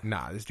 Or, like,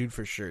 nah, this dude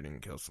for sure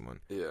didn't kill someone.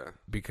 Yeah.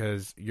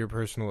 Because your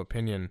personal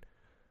opinion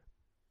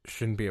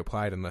shouldn't be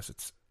applied unless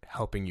it's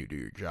helping you do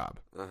your job.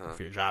 If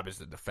your job is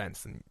the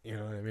defense, then, you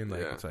know what I mean?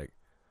 Like, it's like,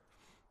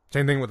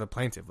 same thing with a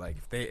plaintiff. Like,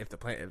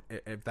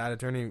 if that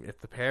attorney,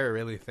 if the pair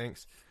really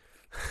thinks...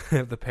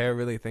 if the pair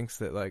really thinks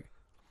that like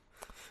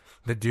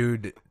the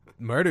dude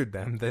murdered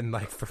them, then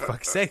like for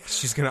fuck's sake,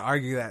 she's gonna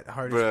argue that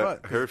hard as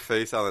fuck. Her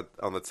face on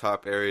the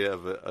top area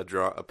of a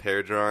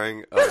pair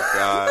drawing. Oh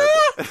god,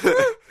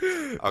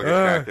 I'll get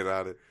cracking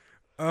on it.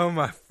 Oh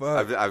my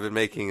fuck! I've been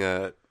making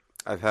I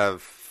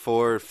have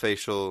 4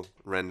 facial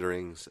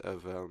renderings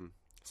of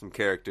some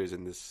characters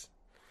in this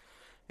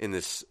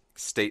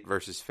State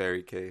versus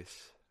Ferry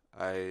case.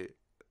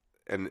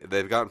 And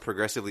they've gotten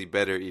progressively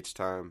better each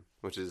time,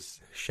 which is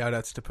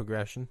shout-outs to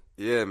progression.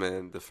 Yeah,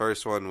 man. The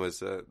first one was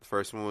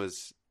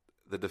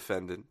the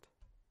defendant,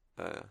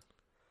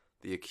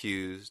 the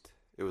accused.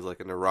 It was like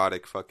an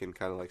erotic fucking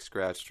kind of like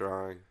scratch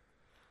drawing.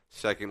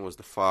 Second was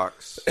the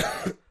fox,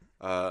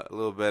 a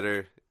little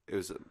better. It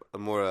was a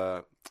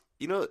more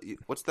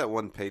what's that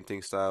one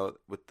painting style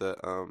with the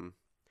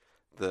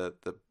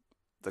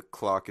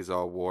clock is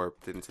all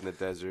warped and it's in the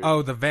desert.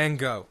 Oh, the Van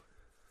Gogh.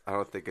 I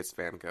don't think it's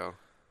Van Gogh.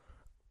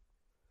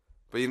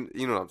 But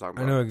you know what I'm talking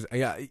about. I know exactly.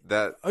 Yeah.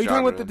 That are you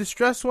talking about the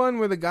distress one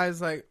where the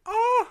guy's like,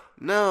 oh?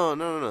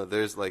 No.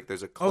 There's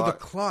a clock. Oh, the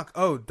clock.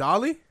 Oh,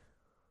 Dali?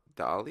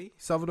 Dali?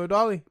 Salvador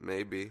Dali.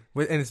 Maybe.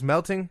 And it's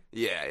melting?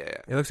 Yeah.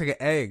 It looks like an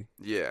egg.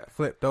 Yeah.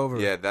 Flipped over.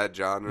 Yeah, that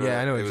genre.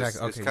 Yeah, I know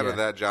exactly. It's kind of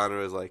that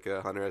genre is like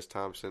Hunter S.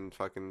 Thompson,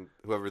 fucking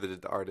whoever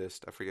did the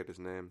artist. I forget his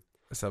name.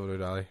 Salvador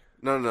Dali.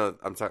 No.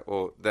 I'm talking.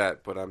 Well,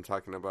 but I'm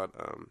talking about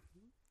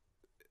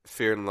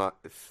Fear and Lot.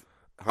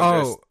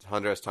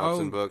 Hunter S.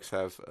 Thompson books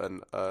have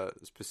a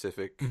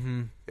specific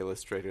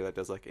illustrator that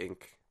does like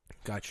ink.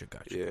 Gotcha.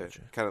 Yeah,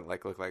 kind of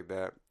like look like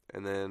that.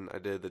 And then I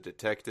did the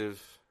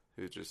detective,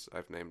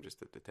 I've named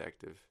just the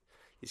detective.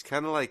 He's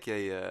kind of like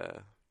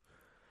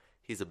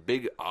he's a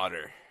big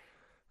otter.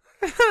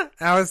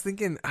 I was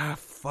thinking,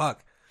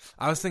 fuck.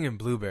 I was thinking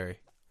blueberry.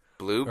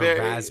 Blueberry?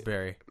 Or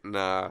raspberry.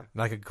 Nah.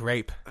 Like a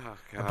grape. Oh,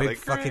 God.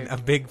 A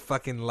big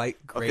fucking light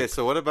grape. Okay,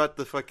 so what about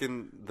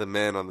the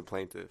man on the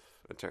plaintiff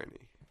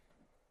attorney?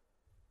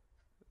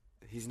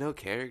 He's no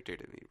character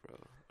to me, bro.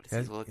 What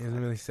does he look like? He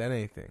hasn't really said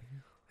anything.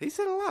 He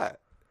said a lot.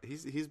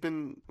 He's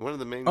been one of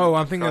the main. Oh,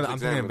 I'm thinking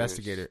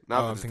investigator.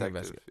 Not I'm thinking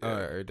investigator. Yeah.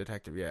 Or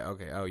detective. Yeah.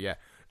 Okay. Oh, yeah.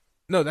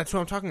 No, that's what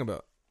I'm talking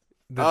about.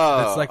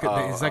 I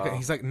thought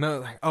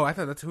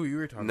that's who you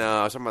were talking about. No,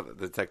 I was talking about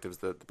the detective's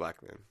the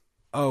black man.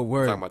 Oh,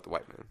 word. I'm talking about the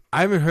white man.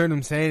 I haven't heard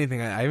him say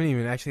anything. I haven't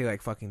even actually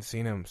like fucking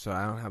seen him, so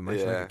I don't have much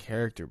like a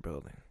character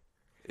building.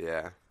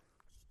 Yeah.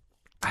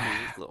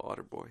 He's a little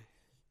otter boy.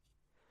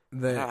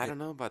 I don't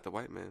know about the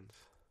white man's.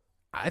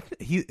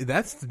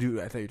 That's the dude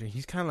I thought you were talking.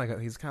 He's kind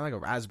of like a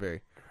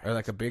raspberry or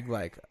like a big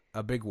white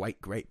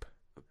grape.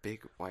 A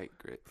big white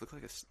grape. Look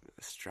like a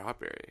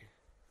strawberry.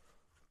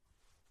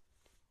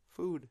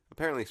 Food.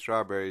 Apparently,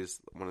 strawberry is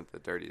one of the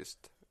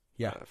dirtiest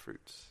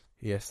fruits.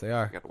 Yes, they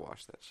are. You gotta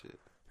wash that shit.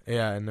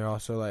 Yeah, and they're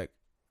also like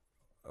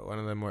one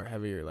of the more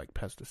heavier like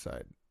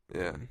pesticide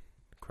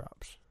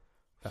crops.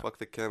 Fuck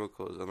the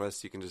chemicals.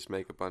 Unless you can just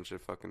make a bunch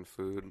of fucking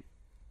food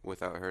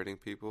without hurting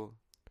people,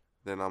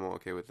 then I'm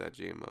okay with that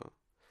GMO.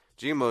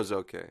 GMO's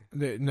okay.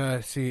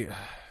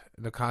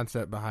 The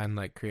concept behind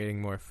like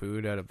creating more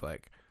food out of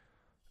like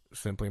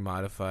simply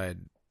modified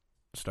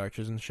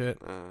starches and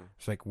shit.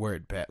 It's like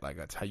word bet. Like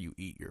that's how you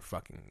eat your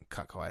fucking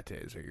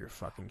cacahuetes or your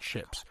fucking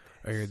chips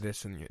or your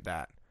this and your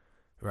that,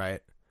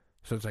 right?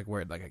 So it's like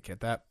word. Like I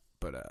get that,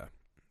 but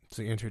it's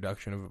the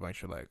introduction of a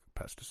bunch of like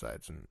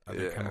pesticides and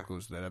other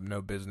chemicals that have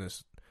no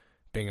business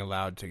being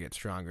allowed to get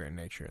stronger in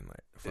nature and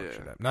like fuck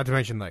shit up. Not to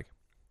mention like.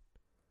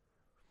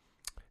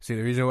 See,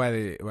 the reason why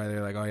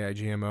they're like, oh yeah,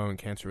 GMO and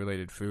cancer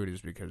related food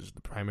is because the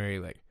primary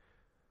like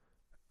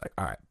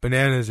all right,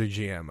 bananas are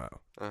GMO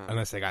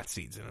unless they got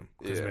seeds in them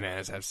because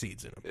bananas have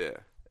seeds in them. Yeah.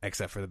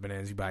 Except for the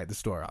bananas you buy at the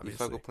store, obviously.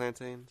 You fuck with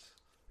plantains?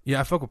 Yeah,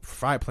 I fuck with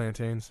fried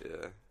plantains.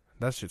 Yeah.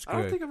 That shit's good.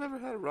 I don't think I've ever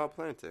had a raw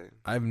plantain.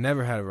 I've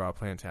never had a raw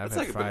plantain. I've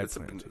had fried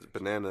plantains. It's a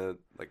banana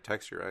like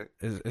texture, right?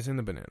 It's in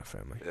the banana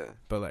family. Yeah.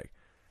 But like,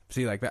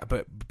 see like that.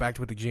 But back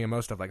to with the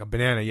GMO stuff, like a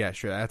banana, yeah,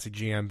 sure, that's a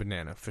GM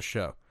banana for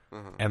sure.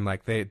 And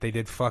like they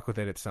did fuck with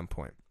it at some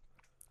point.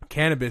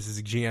 Cannabis is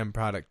a GM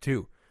product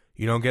too.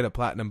 You don't get a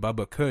platinum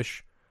Bubba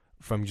Kush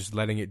from just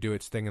letting it do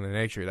its thing in the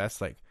nature.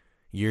 That's like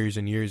years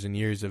and years and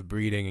years of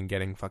breeding and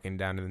getting fucking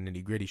down to the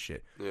nitty gritty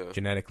shit. Yeah.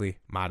 Genetically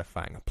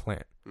modifying a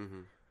plant. Mm-hmm.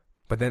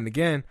 But then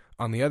again,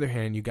 on the other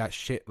hand, you got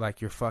shit like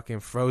your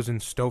fucking frozen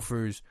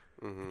Stouffer's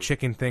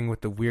chicken thing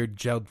with the weird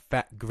gelled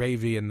fat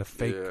gravy and the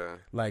fake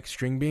like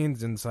string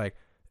beans, and it's like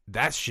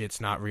that shit's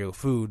not real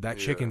food. That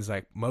chicken's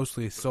like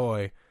mostly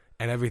soy.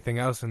 And everything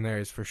else in there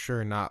is for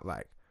sure not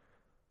like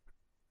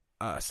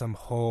some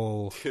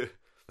whole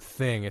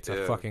thing. It's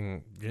a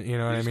fucking, you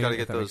know what I mean? Gotta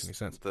get that those,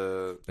 makes any sense.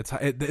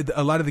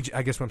 A lot of the,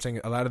 I guess what I'm saying,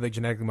 a lot of the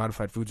genetically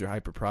modified foods are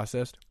hyper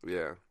processed.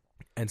 Yeah.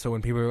 And so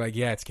when people are like,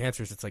 yeah, it's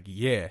cancerous, it's like,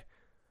 yeah,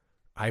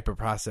 hyper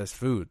processed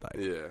food.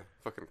 Like, yeah.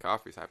 Fucking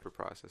coffee's hyper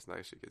processed.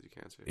 That shit gives you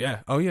cancer.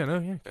 Yeah. Oh yeah, no,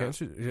 yeah.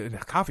 Cancer.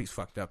 Coffee's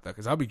fucked up though,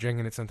 because I'll be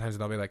drinking it sometimes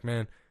and I'll be like,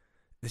 man,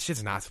 this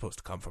shit's not supposed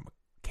to come from a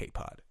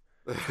K-pod.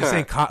 This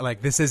ain't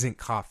this isn't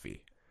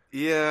coffee.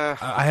 Yeah,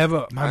 I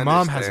have my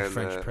mom has a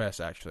French press.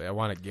 Actually, I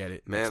want to get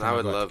it. Man, I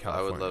would love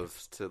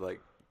to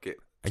like get.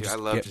 I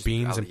love get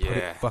beans and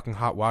put fucking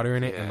hot water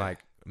in it and like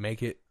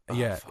make it.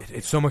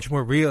 It's so much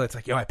more real. It's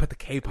like I put the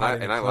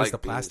K-pod and I close the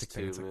plastic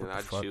thing. Too, man.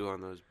 I'd chew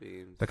on those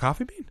beans. The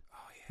coffee bean? Oh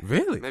yeah,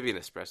 really? Maybe an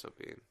espresso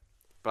bean,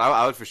 but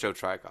I would for sure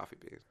try a coffee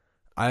bean.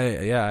 I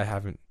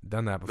haven't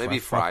done that before. Maybe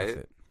fry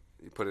it.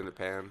 You put it in a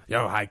pan.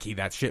 Yo, high key,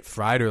 that shit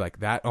fried or like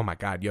that. Oh my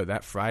god, yo,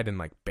 that fried and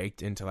like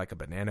baked into like a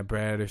banana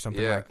bread or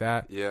something like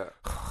that. Yeah.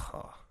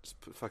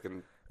 Just put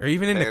fucking. Or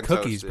even into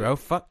cookies, bro.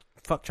 Fuck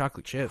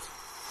chocolate chips.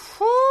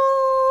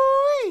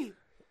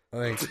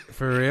 Like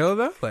for real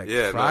though, like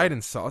fried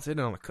and salted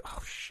and I'm like,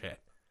 oh shit.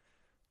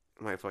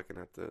 I might fucking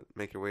have to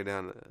make your way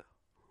down to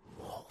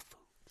Whole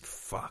Foods.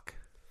 Fuck.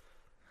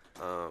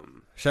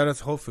 Shout out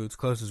to Whole Foods,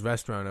 closest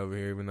restaurant over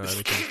here, even though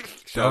everything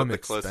dumb the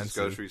expensive. Closest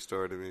grocery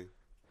store to me.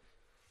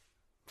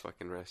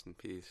 Fucking rest in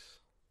peace.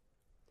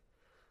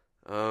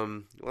 You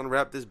want to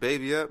wrap this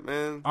baby up,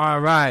 man? All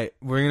right,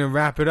 we're gonna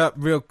wrap it up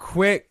real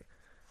quick.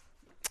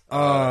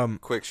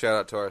 Quick shout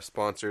out to our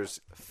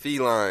sponsors,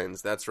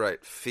 Felines. That's right,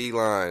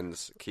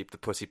 Felines. Keep the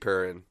pussy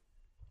purring.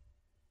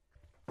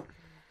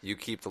 You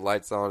keep the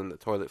lights on and the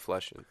toilet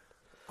flushing.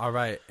 All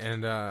right,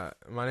 and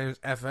my name is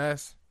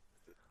FS.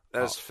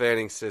 That's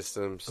Fanning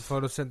Systems.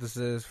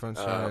 Photosynthesis from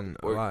Sun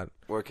a lot.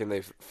 Where can they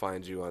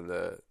find you on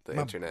the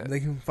internet? They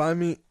can find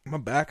me. My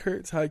back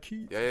hurts. High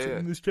key. Yeah.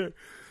 In this chat.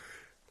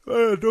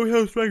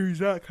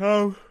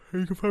 DogHouseFactories.com.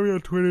 You can find me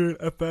on Twitter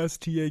at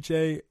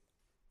FSTHAGAWD.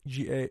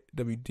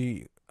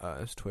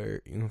 That's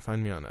Twitter. You can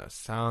find me on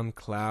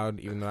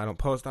SoundCloud, even though I don't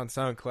post on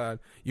SoundCloud.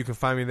 You can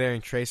find me there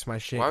and trace my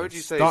shit. Why would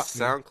you say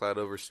SoundCloud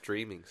over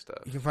streaming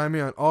stuff? You can find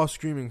me on all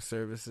streaming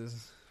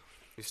services.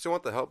 You still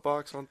want the help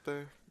box on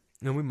there?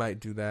 No, we might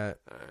do that.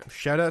 Right.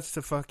 Shoutouts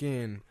to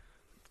fucking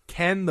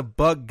Ken the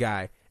Bug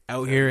Guy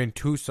out here in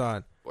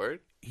Tucson. Word?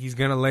 He's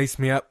gonna lace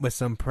me up with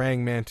some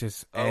praying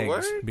mantis eggs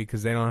word?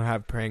 because they don't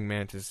have praying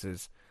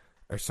mantises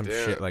or some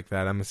Damn. shit like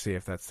that. I'm gonna see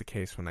if that's the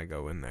case when I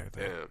go in there.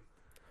 Damn.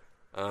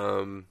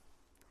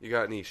 You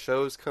got any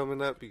shows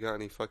coming up? You got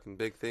any fucking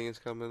big things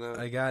coming up?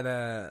 I got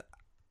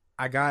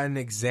an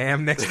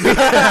exam next week.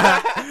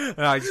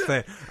 No, I just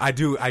saying. I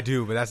do,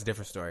 but that's a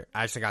different story.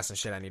 I actually got some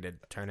shit I need to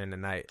turn in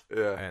tonight.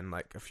 Yeah. In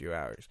like a few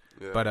hours.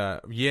 Yeah.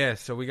 But yeah,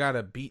 so we got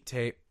a beat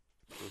tape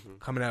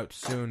coming out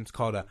soon. It's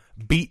called a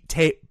Beat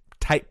Tape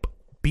Type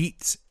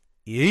Beats.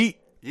 Yeet.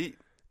 Yeet.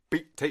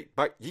 Beat tape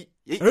by yeet.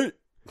 Yeet. Hey.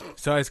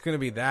 So it's gonna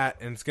be that,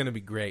 and it's gonna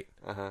be great.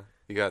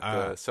 You got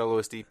the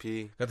soloist EP.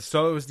 Got the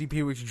soloist EP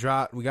which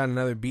dropped. We got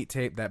another beat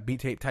tape. That Beat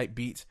Tape Type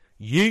Beats.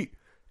 Yeet.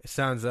 It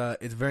sounds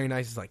it's very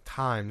nice. It's like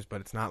Times, but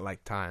it's not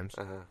like Times.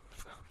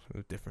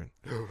 It's different.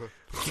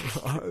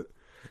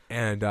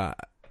 And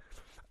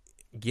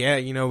yeah,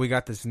 you know, we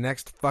got this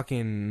next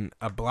fucking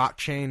a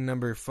blockchain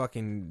number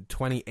fucking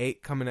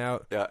 28 coming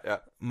out. Yeah.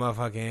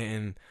 Motherfucking,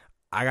 and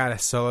I got a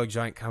solo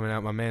joint coming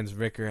out. My man's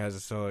Ricker has a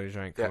solo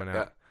joint coming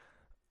out.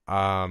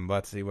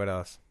 Let's see what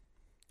else.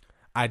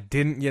 I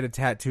didn't get a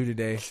tattoo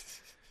today,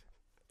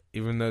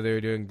 even though they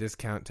were doing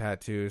discount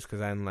tattoos because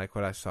I didn't like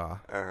what I saw.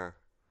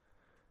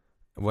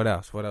 What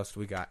else? What else do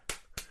we got?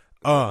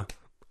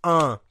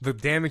 The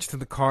damage to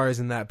the car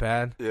isn't that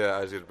bad. Yeah, I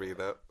was gonna bring it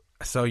up.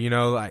 So, you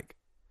know, like,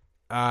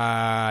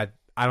 I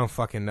don't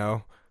fucking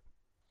know,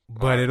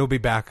 but it'll be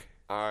back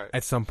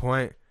at some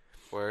point.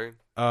 Word.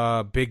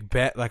 Big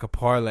bet, like a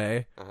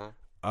parlay.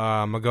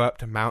 I'm gonna go up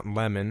to Mount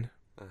Lemon.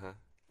 And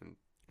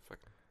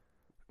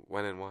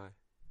when and why?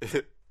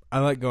 I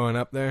like going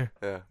up there.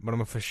 Yeah. But I'm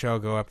gonna for sure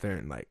go up there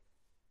and like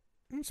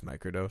just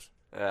microdose.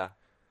 Yeah.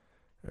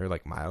 Or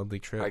like mildly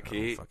trip. I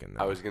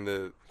was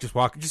gonna just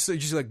walk, just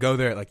like go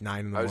there at like 9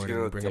 in the morning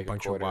and bring a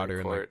bunch of water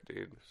and like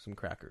dude. Some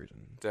crackers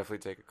and definitely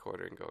take a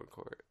quarter and go in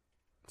court.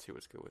 See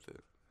what's good with it.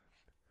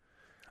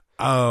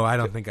 Oh, I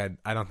don't think I'd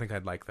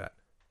like that.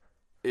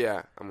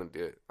 Yeah, I'm gonna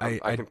do it.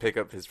 I can pick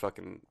up his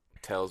fucking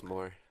tails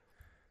more.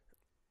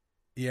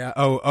 Yeah.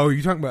 Oh,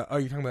 you talking about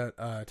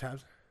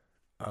tabs?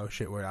 Oh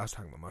shit, wait, I was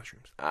talking about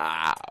mushrooms.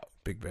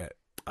 Big bet.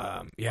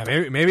 Yeah,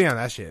 maybe on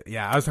that shit.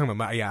 Yeah, I was talking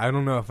about. Yeah, I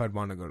don't know if I'd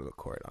want to go to the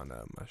court on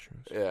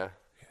mushrooms. Yeah,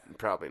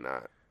 probably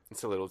not.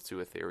 It's a little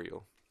too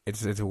ethereal.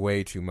 It's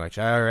way too much.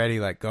 I already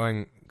like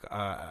going.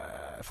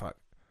 Fuck.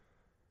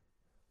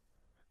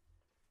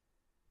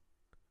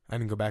 I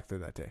didn't go back there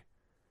that day.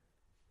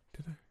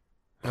 Did I?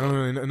 I don't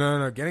really know.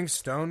 No. Getting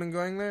stoned and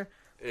going there.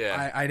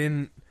 Yeah. I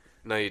didn't.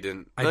 No, you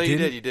didn't.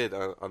 You did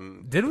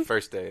on did we? The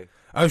first day.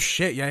 Oh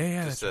shit!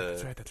 Yeah. Just,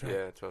 that's right.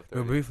 Yeah, 12:30.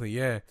 Real briefly,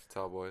 yeah.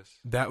 Tall boys.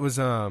 That was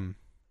It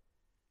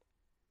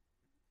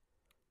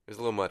was a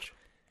little much.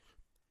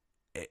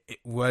 It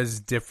was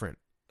different.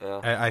 Yeah.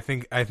 I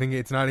think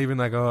it's not even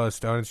like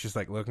stone. It's just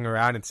like looking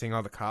around and seeing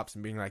all the cops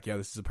and being like, yo,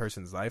 this is a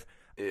person's life.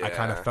 Yeah. I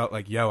kind of felt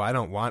like, yo, I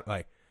don't want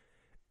to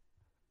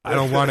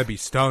be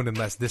stoned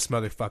unless this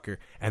motherfucker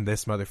and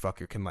this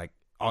motherfucker can like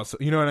also,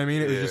 you know what I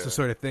mean? It was just the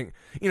sort of thing.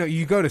 You know,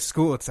 you go to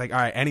school, it's like, all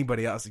right,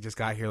 anybody else who just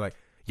got here, like,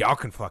 y'all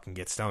can fucking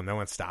get stoned. No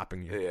one's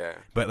stopping you. Yeah.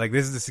 But like,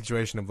 this is the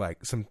situation of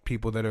like some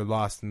people that are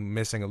lost and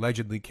missing,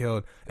 allegedly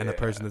killed, and the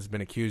person that's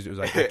been accused. It was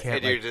like, I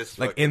can't. You're just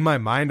like in my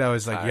mind, I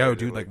was like, yo,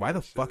 dude, like, why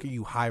the shit. fuck are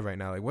you high right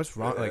now? Like, what's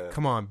wrong? Yeah. Like,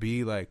 come on,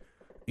 B. Like,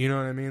 you know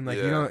what I mean? Like,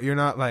 you're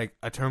not like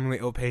a terminally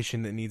ill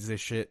patient that needs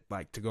this shit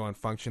like to go and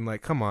function.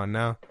 Like, come on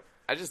now.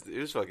 It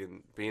was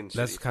fucking being.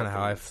 That's kind of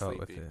how I felt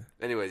sleepy. with it.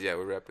 Anyways, yeah,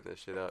 we're wrapping this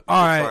shit up.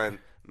 All right. You can find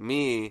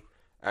me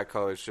at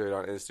Collar Shirt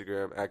on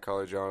Instagram, at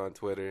Collar John on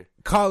Twitter.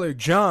 Caller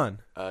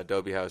John.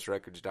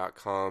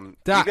 AdobeHouseRecords.com.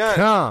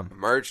 .com.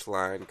 Merch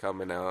line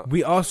coming out.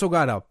 We also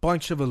got a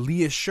bunch of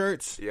Aaliyah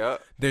shirts.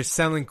 Yep. They're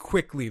selling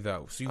quickly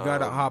though, so you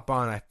gotta hop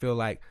on. I feel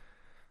like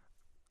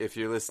if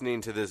you're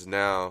listening to this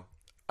now,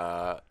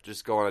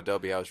 just go on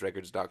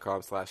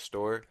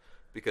AdobeHouseRecords.com/store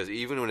because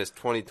even when it's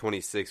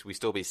 2026, we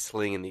still be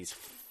slinging these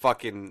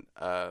fucking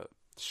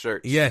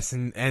shirts. Yes,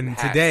 and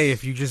today,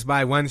 if you just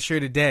buy one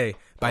shirt a day,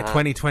 by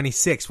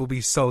 2026, we'll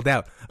be sold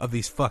out of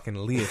these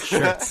fucking Leah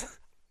shirts.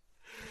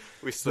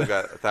 We still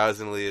got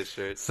 1,000 Leah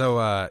shirts.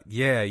 So,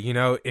 yeah, you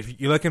know,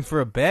 if you're looking for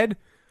a bed,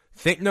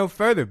 think no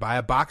further. Buy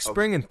a box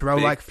spring and throw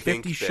like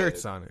 50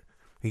 shirts on it.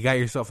 You got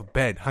yourself a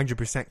bed,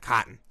 100%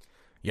 cotton.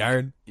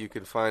 Yard. You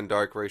can find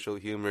Dark Racial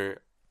Humor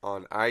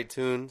on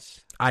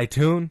iTunes.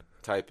 iTunes.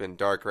 Type in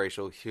Dark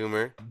Racial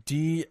Humor.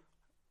 DRK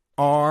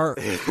R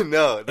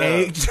no.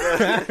 H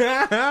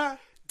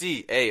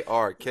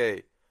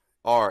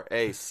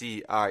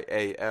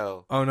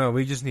DARKRACIAL. Oh no,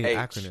 we just need an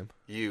acronym.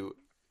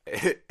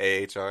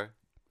 UAHR.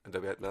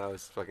 No,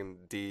 it's fucking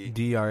D.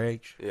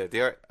 DRH. Yeah,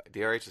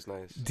 DRH is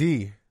nice.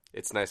 D.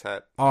 It's nice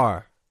hat.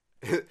 R.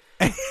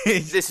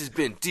 This has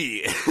been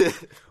D.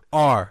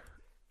 R.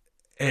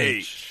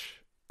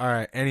 H. All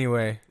right.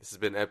 Anyway, this has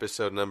been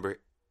episode number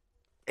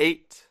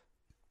 8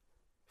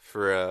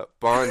 for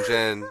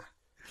Bongen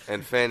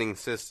and Fanning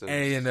Systems.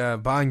 Hey, and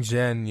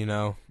Bongen, you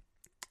know,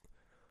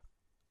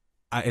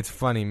 it's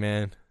funny,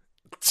 man.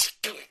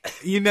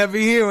 You never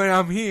hear when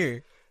I'm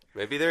here.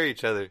 Maybe they're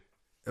each other.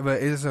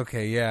 But it's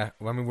okay, yeah.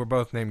 Well, I mean, we're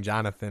both named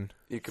Jonathan.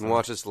 You can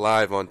watch us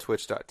live on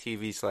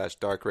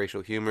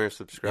twitch.tv/darkracialhumor.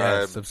 Subscribe.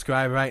 Yeah,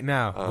 subscribe right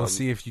now. We'll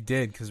see if you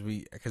did, because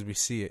we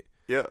see it.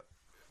 Yeah.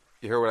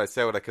 You heard what I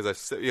said? Because I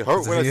said. You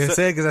heard what I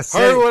said? Because I said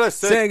it. Heard what I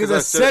said? Because I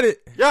said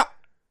it. Yeah.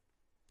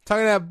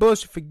 Talking that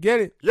bullshit, forget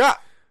it. Yeah.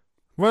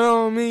 Run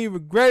on me,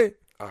 regret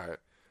it. All right.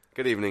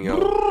 Good evening,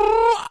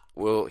 y'all.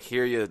 We'll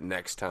hear you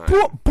next time.